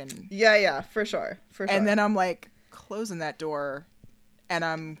situation. Yeah, for sure. And then I'm, like, closing that door, and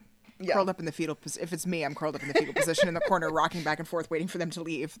I'm curled up in the fetal position. If it's me, I'm curled up in the fetal position in the corner, rocking back and forth, waiting for them to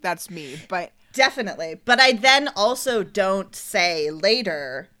leave. That's me. But definitely. But I then also don't say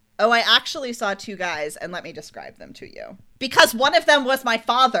later, oh, I actually saw two guys, and let me describe them to you. Because one of them was my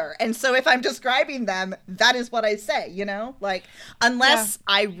father. And so if I'm describing them, that is what I say, you know? Like, unless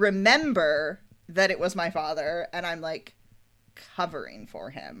I remember that it was my father, and I'm, like, covering for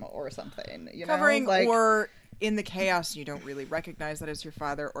him or something, you know? Covering, like, or in the chaos, you don't really recognize that as your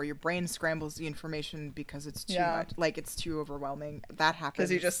father, or your brain scrambles the information because it's too much. Like, it's too overwhelming. That happens.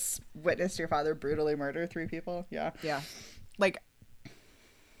 Because you just witnessed your father brutally murder 3 people? Yeah. Yeah. Like,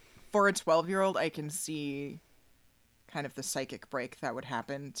 for a 12-year-old, I can see kind of the psychic break that would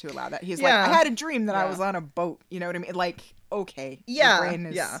happen to allow that. He's like, I had a dream that I was on a boat. You know what I mean? Like, okay. Yeah. Your brain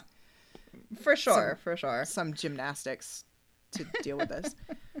is for sure. Some gymnastics to deal with this.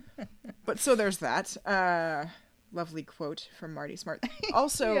 But so there's that. Lovely quote from Marty Smart.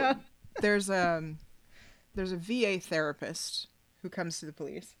 Also, there's a VA therapist who comes to the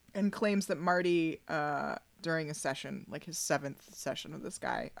police and claims that Marty, during a session, like his 7th session with this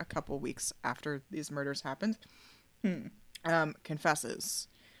guy, a couple weeks after these murders happened, confesses,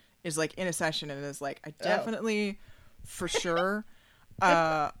 is like in a session and is like, I definitely, for sure,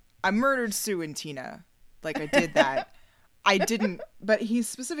 I murdered Sue and Tina. Like, I did that. I didn't, but he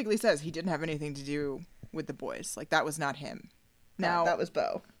specifically says he didn't have anything to do with the boys. Like, that was not him. Now, that was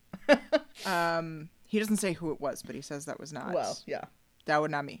Bo. He doesn't say who it was, but he says that was not. Well, yeah. That was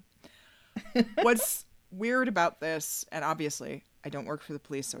not me. What's weird about this, and obviously I don't work for the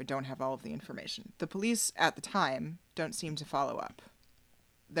police, so I don't have all of the information. The police at the time don't seem to follow up.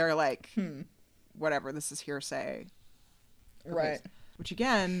 They're like, whatever, this is hearsay. Right. Which,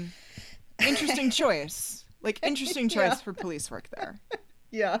 again, interesting choice. Like, interesting choice for police work there.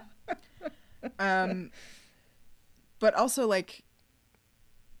 Yeah. But also, like,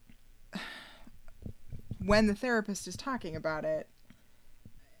 when the therapist is talking about it,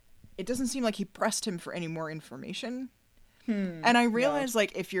 it doesn't seem like he pressed him for any more information. And I realize,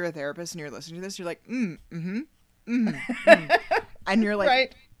 like, if you're a therapist and you're listening to this, you're like, and you're,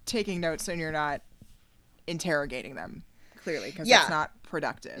 like, taking notes and you're not interrogating them, clearly, because that's not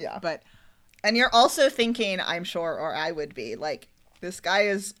productive. Yeah. But... And you're also thinking, I'm sure, or I would be, like, this guy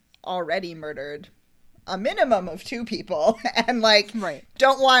has already murdered a minimum of 2 people and, like,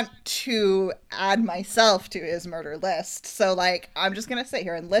 don't want to add myself to his murder list. So, like, I'm just going to sit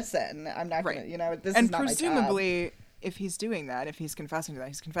here and listen. I'm not going to, you know, this is not my job. And presumably, if he's doing that, if he's confessing to that,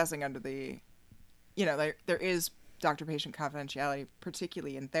 he's confessing under the, you know, there is doctor-patient confidentiality,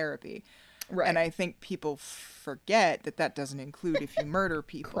 particularly in therapy. Right. And I think people forget that doesn't include if you murder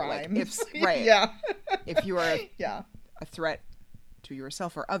people. Crimes. Like, if you are a threat to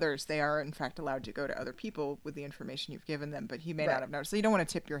yourself or others, they are, in fact, allowed to go to other people with the information you've given them, but he may not have noticed. So you don't want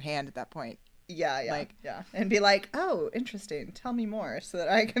to tip your hand at that point. Yeah. And be like, oh, interesting. Tell me more so that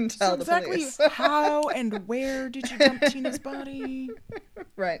I can tell the police. How and where did you dump Tina's body?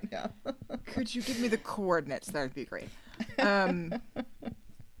 Right, yeah. Could you give me the coordinates? That would be great.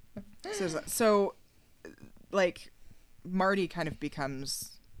 So, like, Marty kind of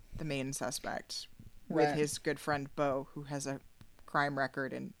becomes the main suspect with his good friend Bo, who has a crime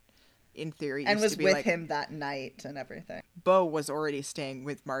record and, in theory, and was to be with like, him that night and everything. Bo was already staying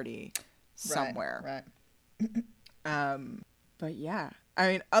with Marty somewhere. But yeah, I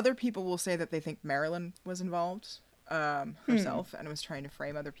mean, other people will say that they think Marilyn was involved herself and was trying to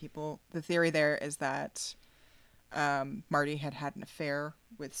frame other people. The theory there is that Marty had an affair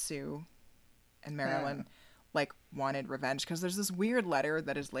with Sue, and Marilyn like wanted revenge because there's this weird letter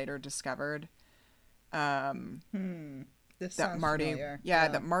that is later discovered This that sounds Marty familiar.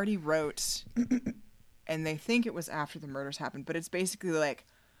 that Marty wrote, and they think it was after the murders happened, but it's basically like,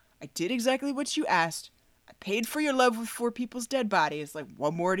 I did exactly what you asked. I paid for your love with 4 people's dead bodies. Like,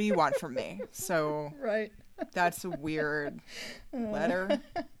 what more do you want from me? So that's a weird letter.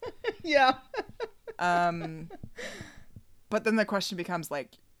 Yeah. But then the question becomes,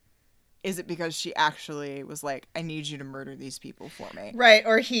 like, is it because she actually was like, I need you to murder these people for me? Right.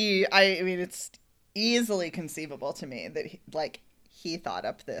 Or I mean, it's easily conceivable to me that he thought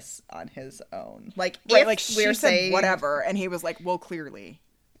up this on his own. Like, right, if like she said whatever, and he was like, well, clearly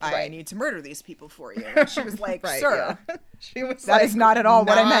I need to murder these people for you. And she was like, sir, she was that is not at all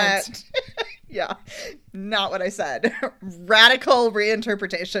what I meant. Yeah, not what I said. Radical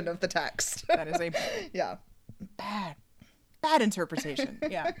reinterpretation of the text. That is a bad interpretation.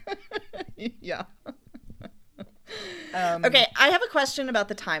 Yeah. Yeah. Okay, I have a question about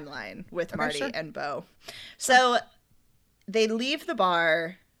the timeline with Marty sure. and Bo. So they leave the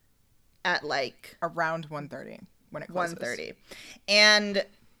bar at like around 1:30 when it closes. 1:30. And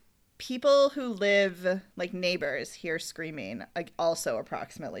people who live, like neighbors, hear screaming, like also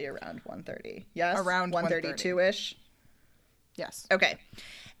approximately around 1:30. Yes? Around 1:32-ish? Yes. Okay.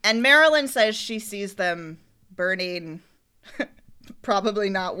 And Marilyn says she sees them burning, probably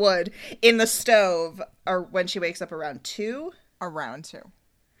not wood, in the stove, or when she wakes up around 2? Around 2.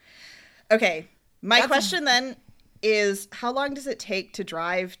 Okay. My question then is, how long does it take to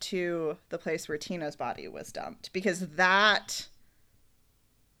drive to the place where Tina's body was dumped? Because that,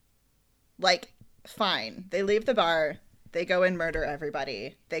 like, fine. They leave the bar. They go and murder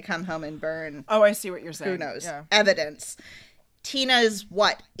everybody. They come home and burn. Oh, I see what you're saying. Who knows? Yeah. Evidence. Tina's,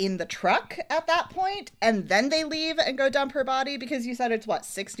 what, in the truck at that point? And then they leave and go dump her body? Because you said it's, what,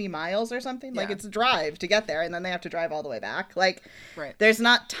 60 miles or something? Yeah. Like, it's a drive to get there, and then they have to drive all the way back. Like, right. There's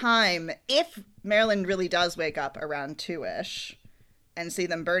not time. If Marilyn really does wake up around 2-ish and see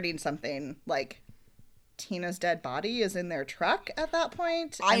them burning something, like, Tina's dead body is in their truck at that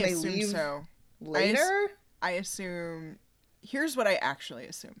point? And I they assume leave so. later? I assume... Here's what I actually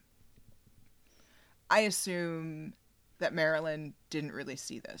assume. I assume that Marilyn didn't really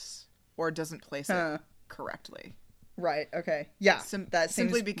see this, or doesn't place it correctly. Right, okay. Yeah, that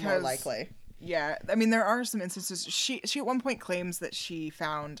seems more likely. Yeah, I mean, there are some instances. She at one point claims that she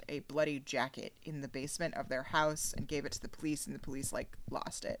found a bloody jacket in the basement of their house and gave it to the police, and the police, like,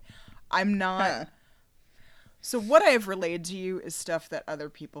 lost it. I'm not... So what I have relayed to you is stuff that other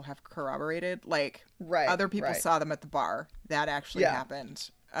people have corroborated. Like, other people saw them at the bar. That actually happened.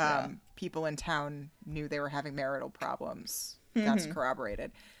 People in town knew they were having marital problems. That's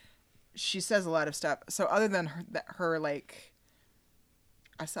corroborated. She says a lot of stuff. So other than her like,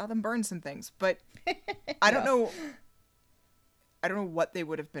 I saw them burn some things, but I don't know. I don't know what they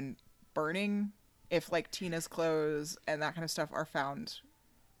would have been burning if, like, Tina's clothes and that kind of stuff are found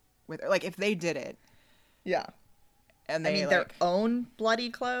with, like, if they did it. Yeah. And they, their own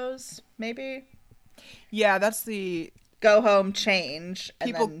bloody clothes, maybe? Yeah, that's the... Go home, change,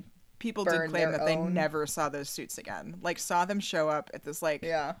 and then people did claim that they never saw those suits again. Like, saw them show up at this, like,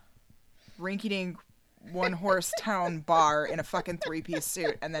 rinky-dink one-horse town bar in a fucking three-piece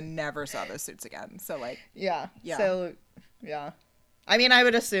suit, and then never saw those suits again. So, like... Yeah. So, yeah. I mean, I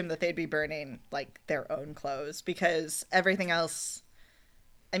would assume that they'd be burning, like, their own clothes, because everything else...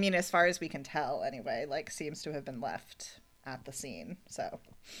 I mean, as far as we can tell, anyway, like, seems to have been left at the scene, so.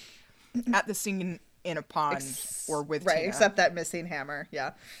 At the scene in a pond or with Tina. Except that missing hammer,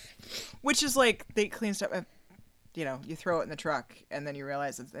 yeah. Which is, like, they clean stuff, you know, you throw it in the truck, and then you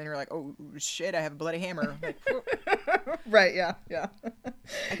realize, and you're like, oh, shit, I have a bloody hammer. Like, right, yeah.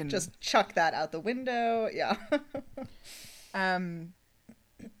 I can just chuck that out the window, yeah.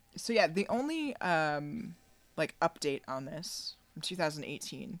 So, yeah, the only, like, update on this... from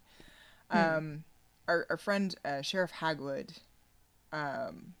 2018, our friend Sheriff Hagwood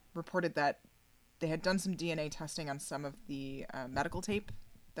reported that they had done some DNA testing on some of the medical tape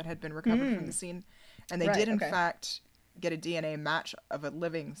that had been recovered from the scene, and they did in fact get a DNA match of a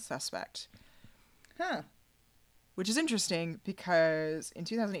living suspect. Which is interesting because in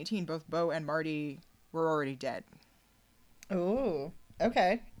 2018 both Bo and Marty were already dead. Oh,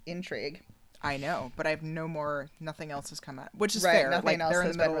 okay. Intrigue. I know, but I have nothing else has come out, which is fair. Nothing else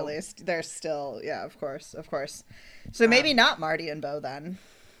has been released. They're still, of course. So maybe not Marty and Bo then.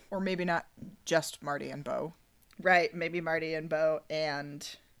 Or maybe not just Marty and Bo. Right, maybe Marty and Bo and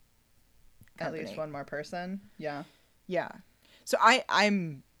at least one more person. Yeah. Yeah. So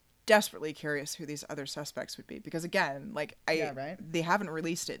I'm desperately curious who these other suspects would be, because again, like, they haven't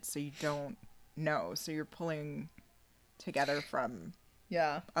released it, so you don't know. So you're pulling together from...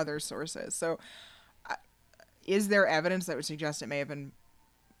 other sources. So is there evidence that would suggest it may have been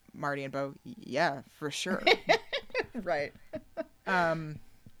Marty and Bo? Yeah, for sure. Right.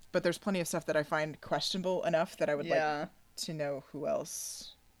 But there's plenty of stuff that I find questionable enough that I would like to know who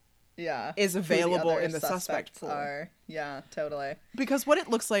else is available in the suspect pool. Yeah, totally. Because what it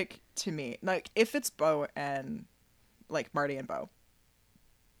looks like to me, like, if it's Bo and, like, Marty and Bo,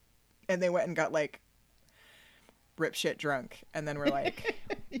 and they went and got, like, rip shit drunk, and then we're like,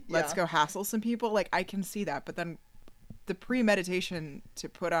 let's go hassle some people, like, I can see that. But then the premeditation to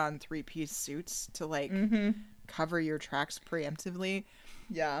put on three-piece suits to, like, cover your tracks preemptively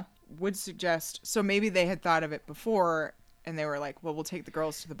would suggest, so maybe they had thought of it before and they were like, well, we'll take the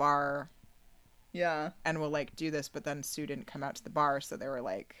girls to the bar and we'll, like, do this. But then Sue didn't come out to the bar, so they were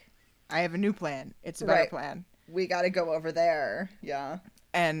like, I have a new plan, it's a better plan. we got to go over there. Yeah.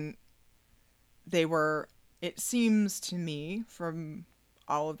 And it seems to me from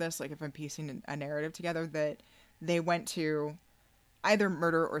all of this, like if I'm piecing a narrative together, that they went to either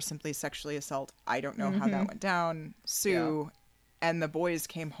murder or simply sexually assault. I don't know how that went down. Sue and the boys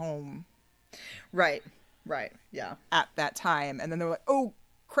came home. Right. Yeah. At that time. And then they were like, oh,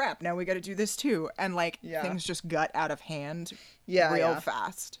 crap, now we got to do this too. And like things just got out of hand real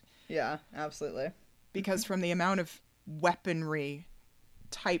fast. Yeah, absolutely. Because from the amount of weaponry,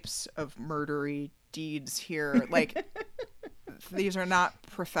 types of murdery deeds here, like these are not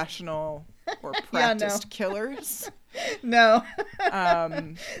professional or practiced killers. No.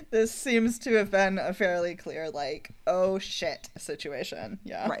 This seems to have been a fairly clear, like, oh shit situation.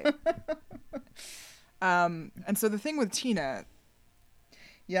 Yeah. Right. And so the thing with Tina.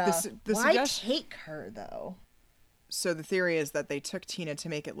 Yeah. Why take her, though? So the theory is that they took Tina to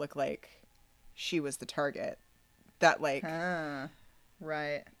make it look like she was the target. That, like...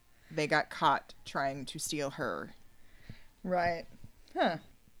 right. They got caught trying to steal her. Right. Huh.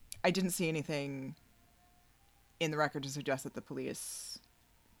 I didn't see anything in the record to suggest that the police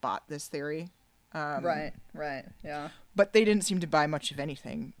bought this theory. Right, yeah. But they didn't seem to buy much of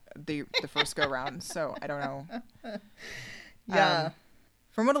anything the first go round, so I don't know. Yeah.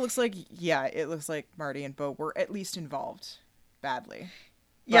 From what it looks like, it looks like Marty and Bo were at least involved badly.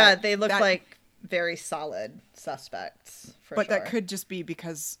 Yeah, they look like very solid suspects, but that could just be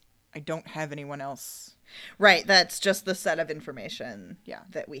because I don't have anyone else. Right, that's just the set of information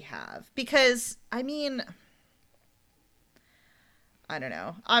that we have. Because, I mean, I don't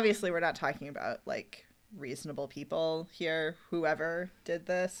know. Obviously, we're not talking about, like, reasonable people here, whoever did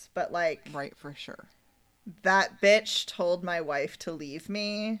this, but, like... Right, for sure. That bitch told my wife to leave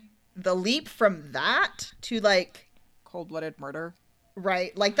me. The leap from that to, like... Cold-blooded murder.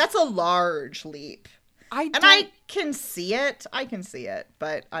 Right, like, that's a large leap. I can see it.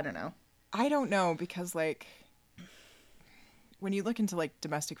 But I don't know. I don't know, because, like, when you look into, like,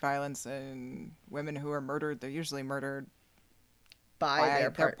 domestic violence and women who are murdered, they're usually murdered by their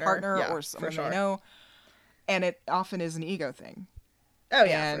partner or someone they know. And it often is an ego thing. Oh,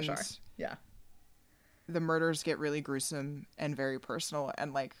 yeah, for sure. Yeah. The murders get really gruesome and very personal.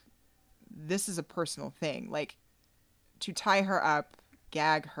 And, like, this is a personal thing. Like, to tie her up,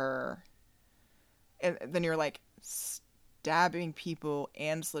 gag her, and then you're, like... stabbing people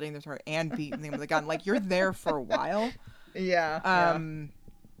and slitting their throat and beating them with a gun. Like, you're there for a while. Yeah.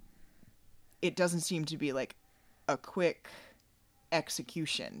 It doesn't seem to be, like, a quick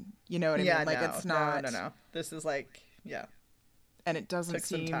execution. You know what I mean? Like, it's not... No. This is, like, And it doesn't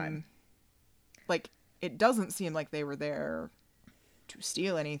seem... Like, it doesn't seem like they were there to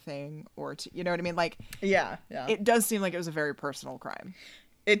steal anything or to... You know what I mean? Like... Yeah. It does seem like it was a very personal crime.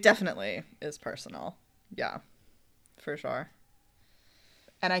 It definitely is personal. Yeah. For sure.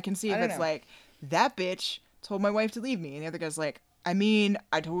 And I can see if it's like, that bitch told my wife to leave me. And the other guy's like, I mean,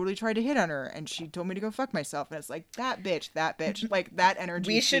 I totally tried to hit on her and she told me to go fuck myself. And it's like, that bitch. Like, that energy.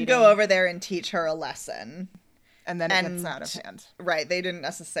 We should go over there and teach her a lesson. And then it gets out of hand. Right. They didn't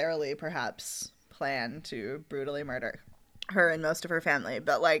necessarily perhaps plan to brutally murder her and most of her family.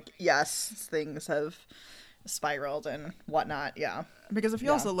 But, like, yes, things have spiraled and whatnot. Yeah. Because if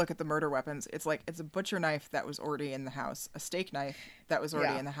you also look at the murder weapons, it's like, it's a butcher knife that was already in the house, a steak knife that was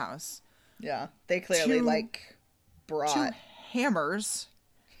already in the house. Yeah. They clearly, brought... 2 hammers.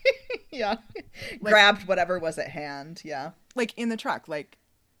 Yeah. Grabbed whatever was at hand. Yeah. Like, in the truck. Like,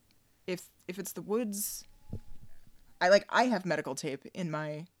 if it's the woods... I have medical tape in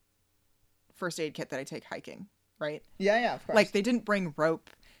my first aid kit that I take hiking, right? Yeah, of course. Like, they didn't bring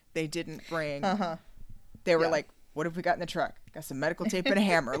rope. They didn't bring... They were like, what have we got in the truck? Got some medical tape and a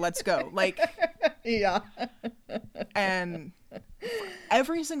hammer. Let's go. Like... Yeah. And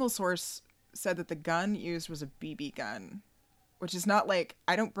every single source said that the gun used was a BB gun. Which is not like,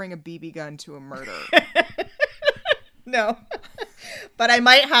 I don't bring a BB gun to a murder. No. But I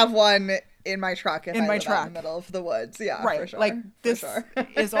might have one in my truck if I live out in the middle of the woods. Yeah, right. For sure. Like, this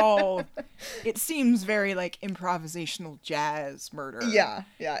is all... It seems very, like, improvisational jazz murder. Yeah.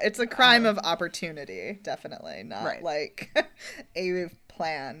 It's a crime of opportunity, definitely. Not, like, a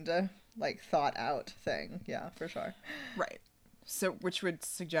planned, like, thought-out thing. Yeah, for sure. Right. So, which would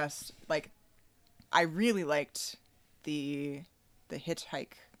suggest, like, I really liked the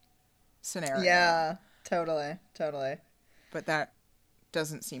hitchhike scenario. Yeah, totally. But that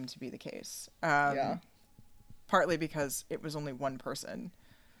doesn't seem to be the case. Partly because it was only one person.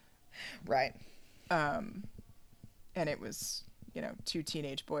 Right. And it was, 2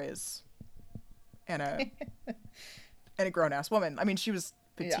 teenage boys and a grown-ass woman. I mean, she was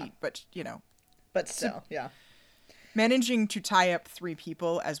petite, but, But still, managing to tie up 3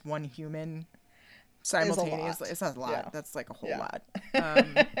 people as one human simultaneously, it's not a lot. Yeah. That's like a whole lot.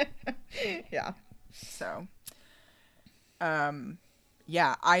 Yeah. So,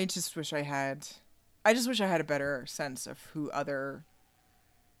 yeah, I just wish I had a better sense of who other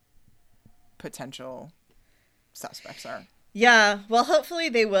potential suspects are. Yeah, well, hopefully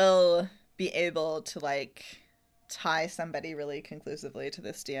they will be able to, like, tie somebody really conclusively to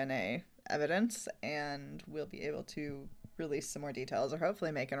this DNA evidence, and we'll be able to release some more details, or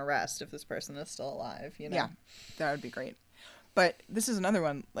hopefully make an arrest if this person is still alive, you know? Yeah, that would be great. But this is another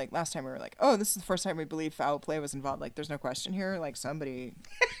one, like, last time we were like, oh, this is the first time we believe foul play was involved. Like, there's no question here. Like, somebody...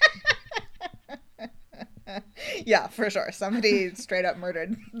 Yeah, for sure. Somebody straight up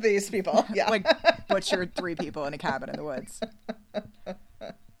murdered these people. Yeah. Like, butchered 3 people in a cabin in the woods.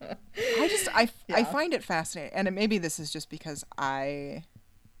 I find it fascinating. And maybe this is just because I've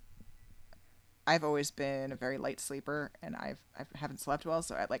always been a very light sleeper, and I haven't slept well.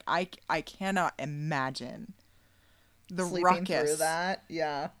 So, I cannot imagine the sleeping ruckus through that.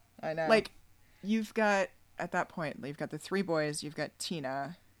 Yeah, I know. Like, you've got, at that point, you've got the 3 boys, you've got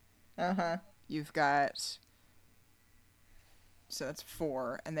Tina. Uh-huh. You've got, so that's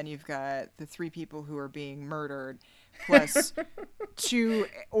 4, and then you've got the 3 people who are being murdered, plus 2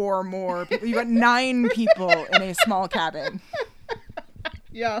 or more people. You've got 9 people in a small cabin.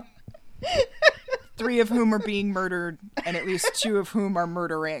 Yeah. 3 of whom are being murdered, and at least 2 of whom are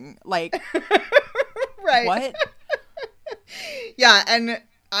murdering. Like, right. What? Yeah, and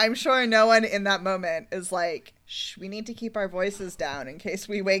I'm sure no one in that moment is like, shh, we need to keep our voices down in case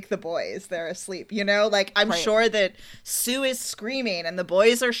we wake the boys. They're asleep, you know? Like, I'm sure that Sue is screaming and the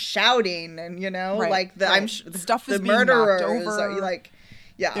boys are shouting, and, you know, like, stuff is the being murderers knocked over. Are, like,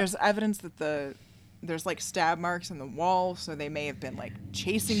 yeah. There's evidence that there's, like, stab marks in the wall, so they may have been, like,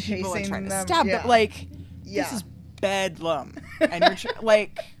 chasing people and trying to stab them. Like, this is bedlam. And you're,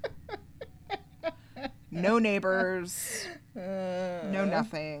 like... No neighbors, no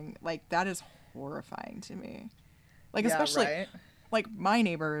nothing. Like, that is horrifying to me. Like, especially, like, my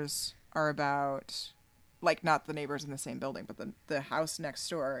neighbors are about, like, not the neighbors in the same building, but the house next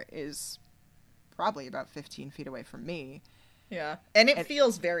door is probably about 15 feet away from me. Yeah. And it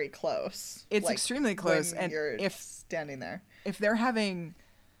feels very close. It's like, extremely close. And if standing there. If they're having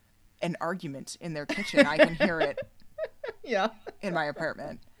an argument in their kitchen, I can hear it in my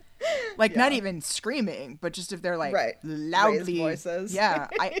apartment. Like, not even screaming, but just if they're, like, loudly... raised voices. Yeah,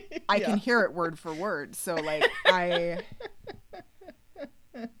 I can hear it word for word. So, like, I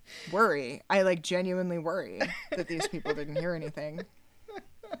worry. I, like, genuinely worry that these people didn't hear anything.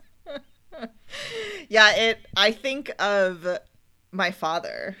 Yeah, I think of my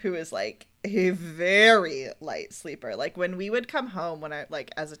father, who is, like, a very light sleeper. Like, when we would come home when I, like,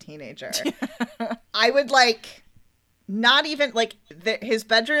 as a teenager, I would, like... Not even, like, his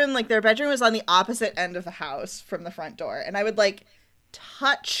bedroom, like, their bedroom was on the opposite end of the house from the front door. And I would, like,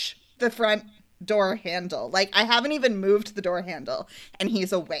 touch the front door handle. Like, I haven't even moved the door handle, and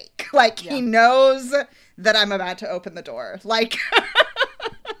he's awake. Like, he knows that I'm about to open the door. Like,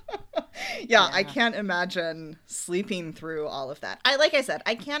 I can't imagine sleeping through all of that. Like I said,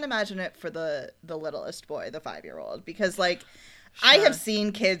 I can't imagine it for the littlest boy, the 5-year-old. Because, like, I have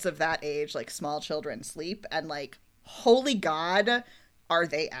seen kids of that age, like, small children sleep, and, like, holy God, are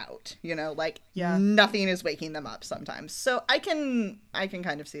they out? You know, like, nothing is waking them up sometimes. So I can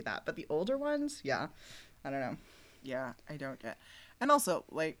kind of see that. But the older ones, I don't know. Yeah, I don't get. And also,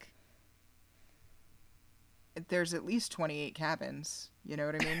 like, there's at least 28 cabins. You know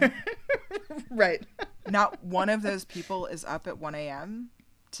what I mean? Right. Not one of those people is up at 1 a.m.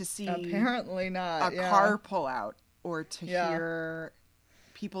 to see apparently not a car pull out, or to hear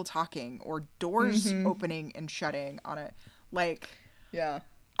people talking, or doors opening and shutting on it. Like,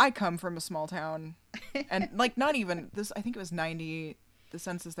 I come from a small town, and, like, not even this, I think it was 90, the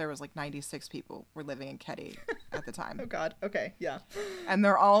census there was like 96 people were living in Keddie at the time. Oh God. Okay. Yeah. And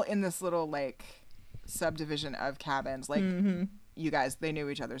they're all in this little, like, subdivision of cabins. Like, you guys, they knew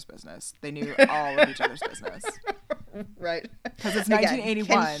each other's business. They knew all of each other's business. Right. Because it's 1981. You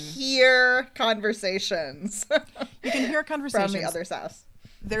can hear conversations. You can hear conversations. From the other's house.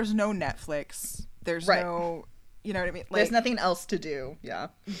 There's no Netflix. There's no, you know what I mean? Like, there's nothing else to do. Yeah.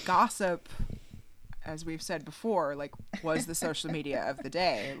 Gossip, as we've said before, like, was the social media of the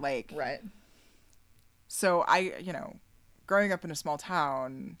day. Like, right. So growing up in a small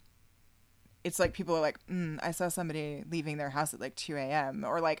town, it's like people are like, I saw somebody leaving their house at like 2 a.m.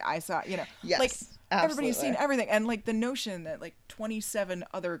 Or like, I saw, like, absolutely. Everybody's seen everything. And like the notion that like 27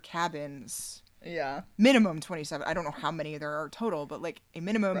 other cabins, minimum 27, I don't know how many there are total, but like a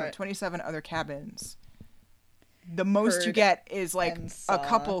minimum of 27 other cabins the most you get is like a saw.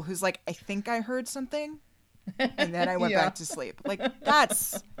 couple who's like, I think I heard something, and then I went Yeah. back to sleep. Like,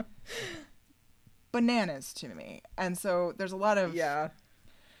 that's bananas to me. And so there's a lot of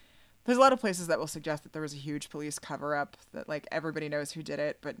places that will suggest that there was a huge police cover-up, that like everybody knows who did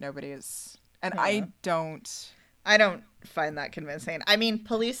it, but nobody is. And I don't find that convincing. I mean,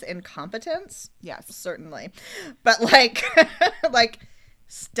 police incompetence, yes, certainly, but like like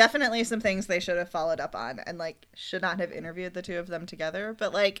definitely some things they should have followed up on, and like should not have interviewed the two of them together.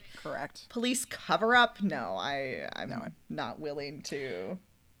 But like, correct, police cover-up, no, I'm not willing to.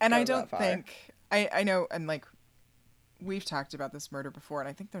 And I don't think I know, and like we've talked about this murder before, and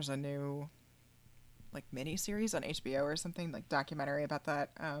I think there's a new like mini series on HBO or something, like documentary about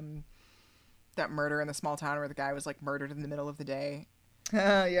that that murder in the small town where the guy was like murdered in the middle of the day.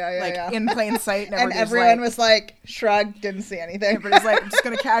 Like in plain sight, and everyone was like shrugged, didn't see anything. Everybody's like, I'm just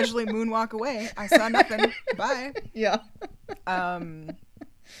gonna casually moonwalk away. I saw nothing. Bye. Yeah. I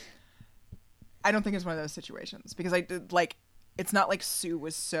don't think it's one of those situations, because I did like, it's not like Sue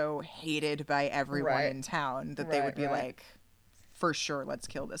was so hated by everyone in town that they would be like, for sure, let's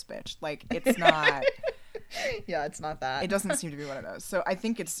kill this bitch. Like, it's not. Yeah, it's not that. It doesn't seem to be one of those. So I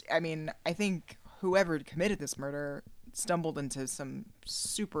think I think whoever committed this murder stumbled into some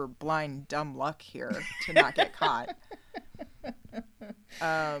super blind, dumb luck here to not get caught.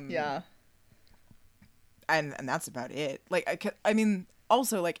 Yeah. And that's about it. Like, I mean,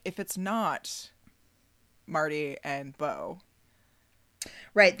 also, like, if it's not Marty and Bo.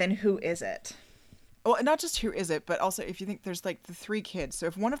 Right, then who is it? Well, not just who is it, but also if you think there's like the three kids. So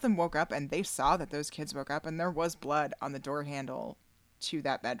if one of them woke up and they saw that those kids woke up and there was blood on the door handle to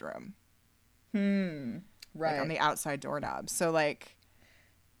that bedroom. Right. Like on the outside doorknob. So like,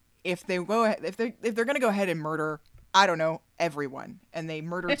 if they're going to go ahead and murder, I don't know, everyone, and they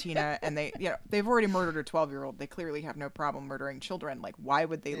murder Tina, and they've already murdered a 12-year-old. They clearly have no problem murdering children. Like, why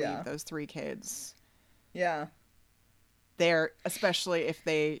would they leave those three kids? Yeah. There, especially if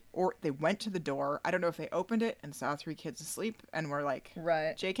they went to the door. I don't know if they opened it and saw three kids asleep and were like,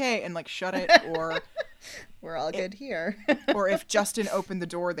 JK, and like shut it, or we're all good here. Or if Justin opened the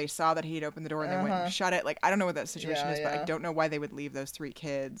door, they saw that he had opened the door and they went and shut it. Like, I don't know what that situation is, but I don't know why they would leave those three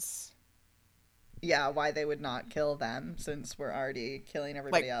kids. Yeah, why they would not kill them, since we're already killing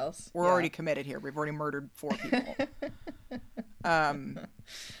everybody else. We're already committed here. We've already murdered 4 people.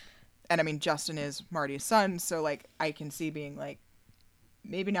 And I mean, Justin is Marty's son, so like I can see being like,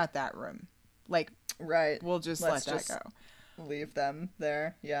 maybe not that room. Like, we'll just let that go. Leave them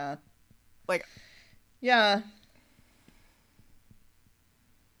there. Yeah. Like, yeah.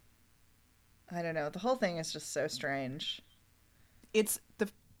 I don't know. The whole thing is just so strange. It's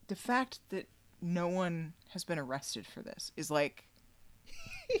the fact that no one has been arrested for this is like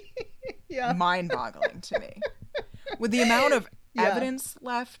mind-boggling to me. With the amount of evidence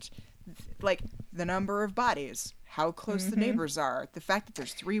left, like the number of bodies, how close the neighbors are, the fact that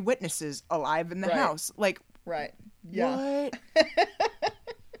there's 3 witnesses alive in the house, like, what?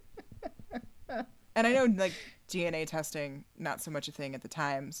 And I know like DNA testing, not so much a thing at the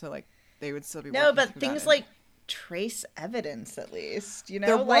time, so like they would still be no, but things like trace evidence, at least, you know,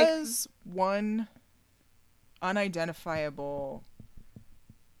 there was one unidentifiable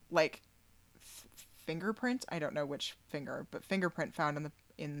like fingerprint. I don't know which finger, but fingerprint found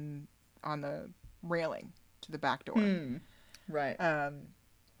on the railing to the back door. Right.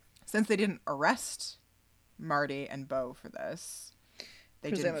 Since they didn't arrest Marty and Bo for this, they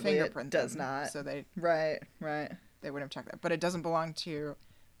presumably didn't fingerprint does them, not. so they right. They wouldn't have checked that. But it doesn't belong to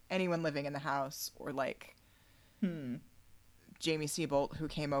anyone living in the house, or like Jamie Seabolt, who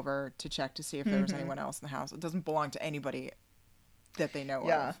came over to check to see if there was anyone else in the house. It doesn't belong to anybody that they know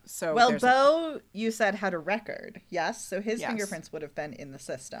of. So Bo, you said, had a record, yes? So his fingerprints would have been in the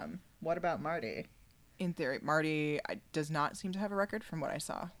system. What about Marty? In theory, Marty does not seem to have a record from what I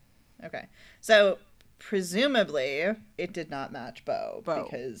saw. Okay. So presumably it did not match Bo.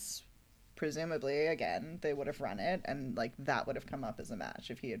 Because presumably, again, they would have run it, and like that would have come up as a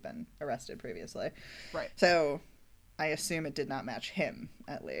match if he had been arrested previously. Right. So I assume it did not match him,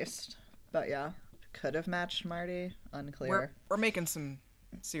 at least. But yeah, could have matched Marty. Unclear. We're making some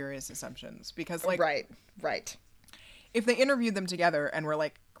serious assumptions, because like right. If they interviewed them together and were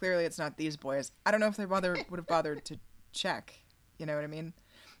like, clearly it's not these boys, I don't know if they would have bothered to check. You know what I mean?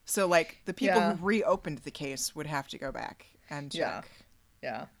 So like the people who reopened the case would have to go back and check.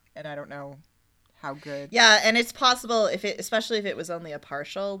 Yeah. And I don't know how good. Yeah, and it's possible especially if it was only a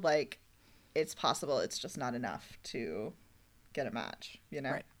partial, like it's possible it's just not enough to get a match, you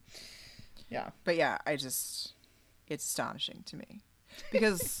know? Right. Yeah. But yeah, it's astonishing to me.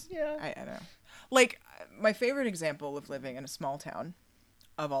 Because, I don't know. Like, my favorite example of living in a small town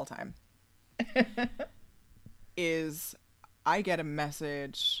of all time is I get a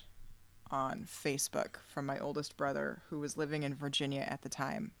message on Facebook from my oldest brother who was living in Virginia at the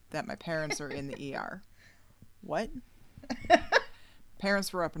time that my parents are in the ER. What?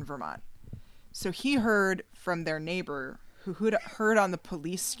 Parents were up in Vermont. So he heard from their neighbor who had heard on the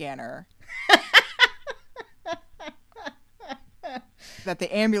police scanner that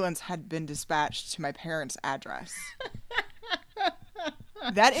the ambulance had been dispatched to my parents' address.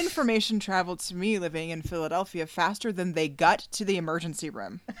 That information traveled to me living in Philadelphia faster than they got to the emergency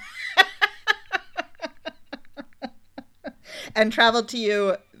room. And traveled to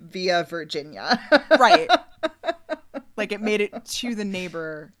you via Virginia. Right. Like, it made it to the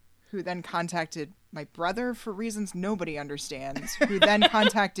neighbor, who then contacted my brother for reasons nobody understands, who then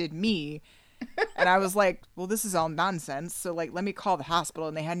contacted me. And I was like, well, this is all nonsense. So, like, let me call the hospital.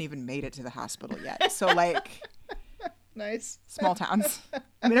 And they hadn't even made it to the hospital yet. So, like... Nice. Small towns.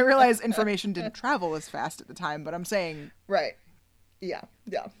 I mean, I realize information didn't travel as fast at the time, but I'm saying... Right. Yeah.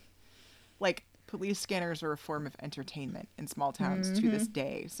 Yeah. Like... Police scanners are a form of entertainment in small towns to this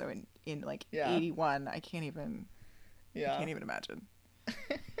day. So in like 81, I can't even imagine.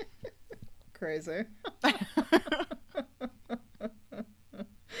 Crazy.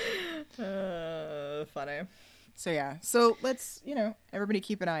 Funny. So yeah. So let's, everybody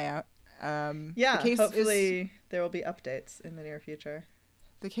keep an eye out. Hopefully there will be updates in the near future.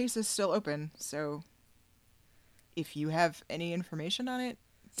 The case is still open, so if you have any information on it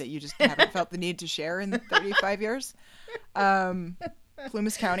that you just haven't felt the need to share in 35 years.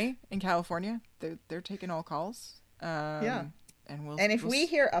 Plumas County in California, they're taking all calls. And if we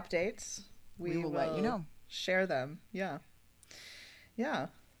hear updates, we will let you know. Share them. Yeah. Yeah.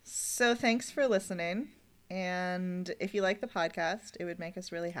 So thanks for listening. And if you like the podcast, it would make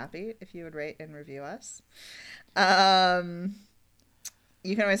us really happy if you would rate and review us. You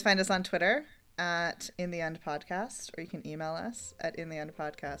can always find us on Twitter at In the End Podcast, or you can email us at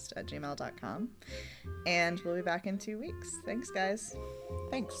intheendpodcast@gmail.com. And we'll be back in 2 weeks. Thanks, guys.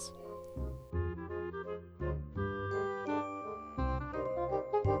 Thanks.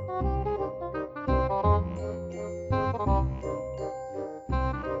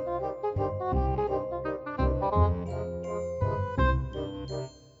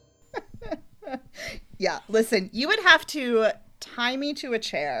 Yeah, listen, you would have to tie me to a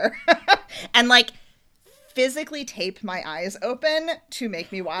chair and like physically tape my eyes open to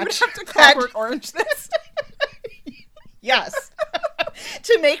make me watch. You would have to Clockwork Orange this. Yes.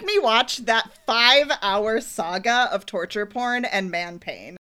 To make me watch that 5-hour saga of torture porn and man pain.